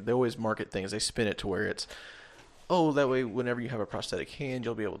 they always market things. They spin it to where it's, oh, that way, whenever you have a prosthetic hand,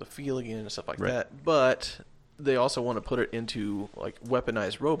 you'll be able to feel again and stuff like that. But they also want to put it into like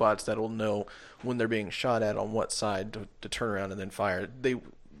weaponized robots that'll know when they're being shot at on what side to turn around and then fire. The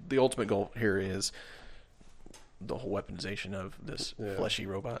ultimate goal here is the whole weaponization of this fleshy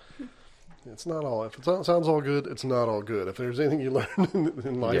robot. It's not all. If it sounds all good, it's not all good. If there's anything you learn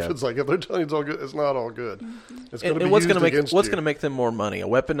in life, it's like if they're telling you it's all good, it's not all good. It's going to be what's used going to make against what's you. going to make them more money? A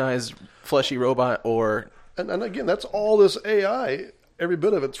weaponized fleshy robot or And again, that's all this AI. Every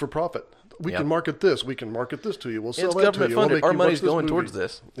bit of it's for profit. We can market this. We can market this to you. We'll sell it's that to government you. We'll funded. make Our you money's watch this going movie. towards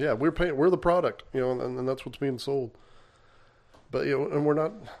this. Yeah, we're paying. We're the product, and that's what's being sold. But and we're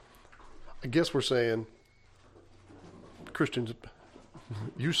not. I guess we're saying Christians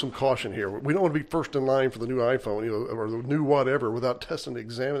use some caution here. We don't want to be first in line for the new iPhone, or the new whatever, without testing,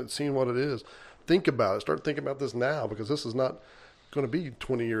 examining it, seeing what it is. Think about it. Start thinking about this now, because this is not going to be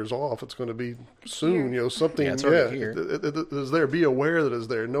 20 years off. It's going to be soon. Something. Yeah, it's already here. It is there. Be aware that it's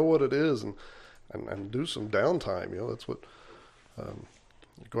there. Know what it is, and do some downtime. That's what.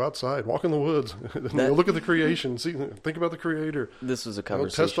 Go outside, walk in the woods, look at the creation, think about the Creator. This was a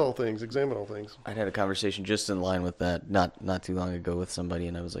conversation. Test all things, examine all things. I had a conversation just in line with that not too long ago with somebody,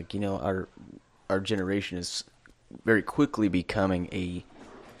 and I was like, our generation is very quickly becoming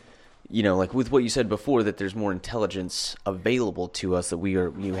like with what you said before, that there's more intelligence available to us, that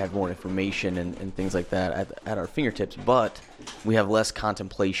you have more information and things like that at our fingertips, but we have less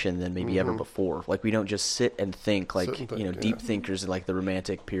contemplation than maybe ever before. Like, we don't just sit and think like, deep thinkers in like the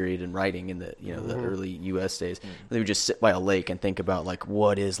Romantic period in writing in the, the early U.S. days. They would just sit by a lake and think about like,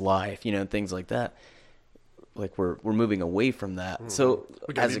 what is life, and things like that. Like, we're moving away from that. So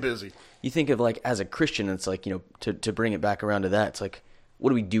we gotta be busy. You think of like, as a Christian, it's like, to bring it back around to that, it's like, what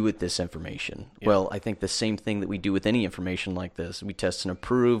do we do with this information? Yeah. Well, I think the same thing that we do with any information like this. We test and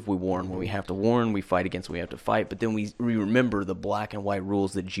approve. We warn when we have to warn. We fight against when we have to fight. But then we remember the black and white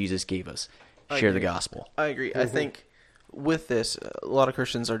rules that Jesus gave us. Share the gospel. I agree. I think with this, a lot of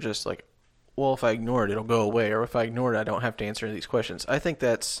Christians are just like, well, if I ignore it, it'll go away. Or if I ignore it, I don't have to answer these questions. I think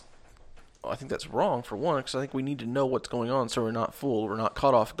that's wrong, for one, because I think we need to know what's going on so we're not fooled. We're not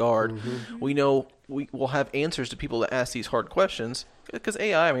caught off guard. We know we'll have answers to people that ask these hard questions. Because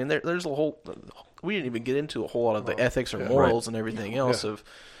AI, I mean, there's a whole... We didn't even get into a whole lot of the ethics or morals and everything else of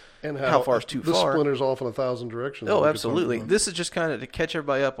and how far is too far. This splinters off in 1,000 directions. Oh, absolutely. This is just kind of to catch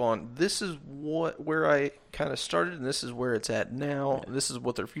everybody up on, this is where I kind of started, and this is where it's at now, and this is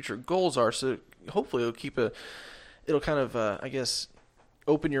what their future goals are. So hopefully it'll kind of, I guess,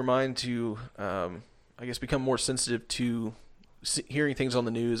 open your mind to, become more sensitive to hearing things on the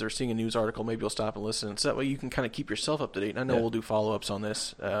news or seeing a news article. Maybe you'll stop and listen. So that way you can kind of keep yourself up to date. And I know we'll do follow-ups on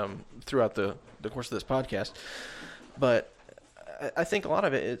this throughout the course of this podcast. But I think a lot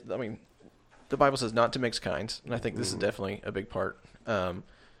of it is, I mean, the Bible says not to mix kinds, and I think this is definitely a big part.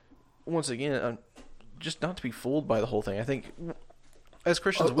 Once again, just not to be fooled by the whole thing. I think as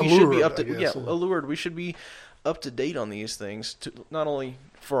Christians, we should be allured. We should be up to date on these things, to not only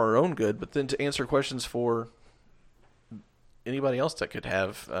for our own good, but then to answer questions for anybody else that could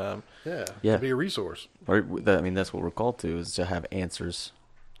have to be a resource. Right. I mean, that's what we're called to, is to have answers.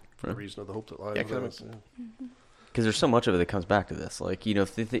 For the reason of the hope that lies in us. Because there's so much of it that comes back to this. Like,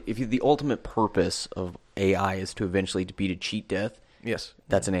 if the ultimate purpose of AI is to eventually defeat, cheat death, yes,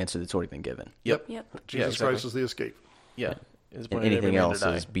 that's an answer that's already been given. Yep. Jesus Christ is the escape. Yeah. And anything else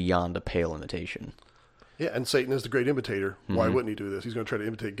is beyond a pale imitation. Yeah, and Satan is the great imitator. Why wouldn't he do this? He's going to try to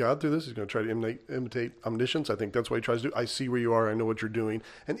imitate God through this. He's going to try to imitate omniscience. I think that's what he tries to do. I see where you are. I know what you're doing.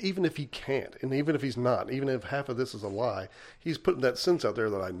 And even if he can't, and even if he's not, even if half of this is a lie, he's putting that sense out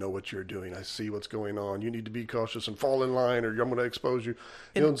there that I know what you're doing. I see what's going on. You need to be cautious and fall in line, or I'm going to expose you.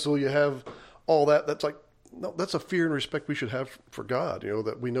 And so you have all that. That's like, no, that's a fear and respect we should have for God.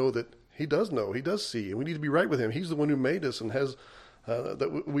 That we know that he does know, he does see, and we need to be right with him. He's the one who made us and has.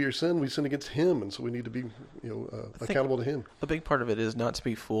 That we sin against him, and so we need to be, accountable to him. A big part of it is not to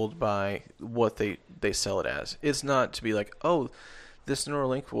be fooled by what they sell it as. It's not to be like, oh, this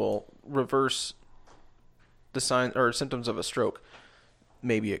Neuralink will reverse the signs or symptoms of a stroke.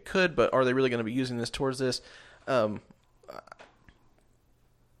 Maybe it could, but are they really going to be using this towards this? I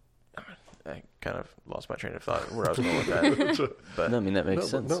kind of lost my train of thought where I was going with that. But no, I mean, that makes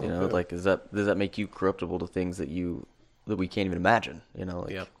sense. Like, does that make you corruptible to things that we can't even imagine, I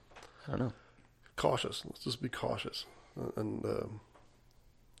don't know. Cautious. Let's just be cautious. And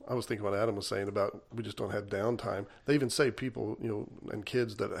I was thinking what Adam was saying about we just don't have downtime. They even say people, and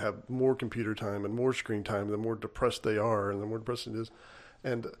kids that have more computer time and more screen time, the more depressed they are and the more depressing it is.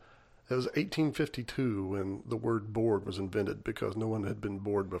 And it was 1852 when the word bored was invented because no one had been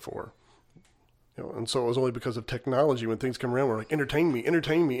bored before. And so it was only because of technology when things come around, we're like, entertain me.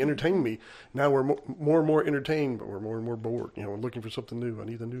 Now we're more and more entertained, but we're more and more bored. We're looking for something new. I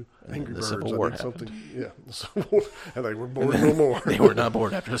need the new Angry Birds. Civil War I need something. Yeah, the Civil War. And they were bored no more. They were not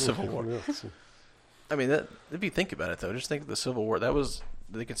bored after the Civil War. Yeah, so. I mean, if you think about it, though, just think of the Civil War. That was,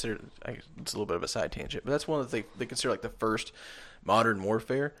 they consider, it's a little bit of a side tangent, but that's one of the things they consider like the first modern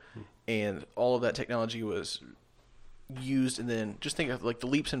warfare, and all of that technology was used. And then just think of like the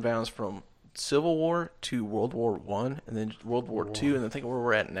leaps and bounds from Civil War to World War I, and then World War II, and then think of where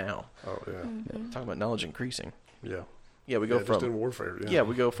we're at now. Oh yeah. Talking about knowledge increasing. Yeah. Yeah, we go from just in warfare. Yeah,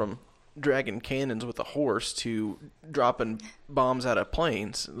 we go from dragging cannons with a horse to dropping bombs out of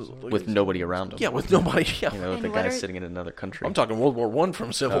planes with nobody around them. Yeah, with nobody. Yeah, the guy's sitting in another country. I'm talking World War I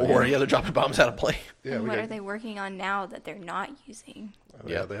from Civil War. Yeah, they're dropping bombs out of plane. Yeah, and what are they working on now that they're not using?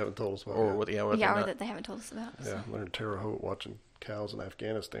 Yeah, they haven't told us about. Or that they haven't told us about. Yeah, So. they're in Terre Haute watching cows in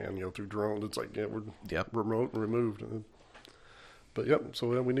Afghanistan, through drones. It's like, we're removed. But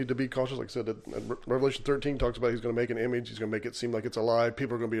so we need to be cautious. Like I said, Revelation 13 talks about he's going to make an image. He's going to make it seem like it's alive.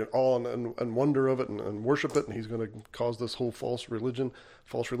 People are going to be in awe and wonder of it and worship it. And he's going to cause this whole false religion.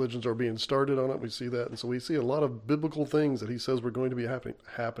 False religions are being started on it. We see that. And so we see a lot of biblical things that he says were going to be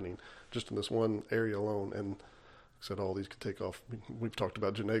happening just in this one area alone. And said, all these could take off. We've talked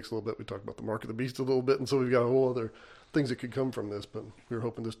about genetics a little bit. We talked about the mark of the beast a little bit. And so we've got a whole other things that could come from this. But we were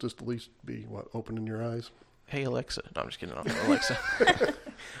hoping this just at least be, opening your eyes. Hey, Alexa. No, I'm just kidding. Alexa.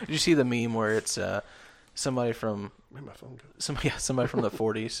 Did you see the meme where it's somebody from Where'd my phone go? somebody from the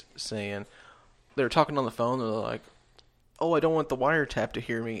 40s saying, they were talking on the phone, and they're like, oh, I don't want the wiretap to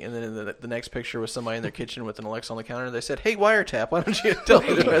hear me. And then the next picture was somebody in their kitchen with an Alexa on the counter. They said, hey, wiretap, why don't you tell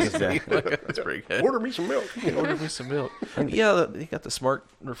me the recipe? That's pretty good. Order me some milk. Order me some milk. And yeah, they got the smart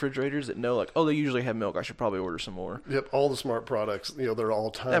refrigerators that know, like, oh, they usually have milk. I should probably order some more. Yep, all the smart products, they're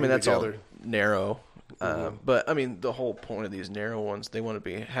all tied I mean, that's together. all narrow. But, I mean, the whole point of these narrow ones, they want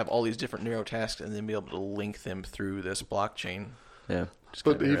to have all these different narrow tasks and then be able to link them through this blockchain. Yeah.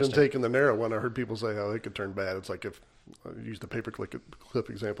 But even taking the narrow one, I heard people say how it could turn bad. It's like if I used the paperclip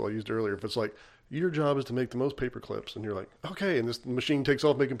example I used earlier. If it's like, your job is to make the most paper clips, and you're like, okay, and this machine takes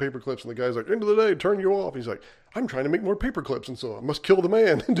off making paper clips, and the guy's like, end of the day, turn you off. He's like, I'm trying to make more paper clips, and so I must kill the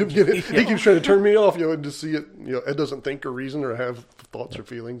man to get it. He keeps trying to turn me off, and to see it, it doesn't think or reason or have thoughts or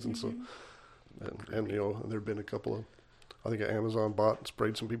feelings, and so, and there've been a couple of, I think an Amazon bot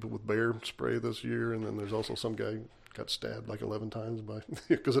sprayed some people with bear spray this year, and then there's also some guy got stabbed like 11 times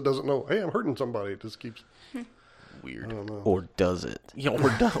because it doesn't know, hey, I'm hurting somebody. It just keeps weird. I don't know. Or does it?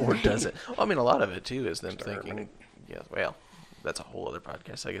 Or does it? Well, I mean, a lot of it too is them thinking. Yeah, well, that's a whole other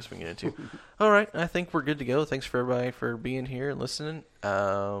podcast, I guess we can get into. All right, I think we're good to go. Thanks for everybody for being here and listening.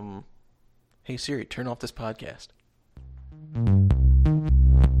 Hey Siri, turn off this podcast.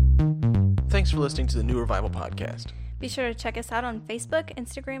 Thanks for listening to the New Revival podcast. Be sure to check us out on Facebook,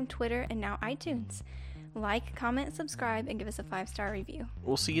 Instagram, Twitter, and now iTunes. Like, comment, subscribe, and give us a 5-star review.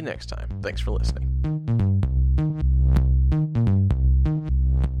 We'll see you next time. Thanks for listening.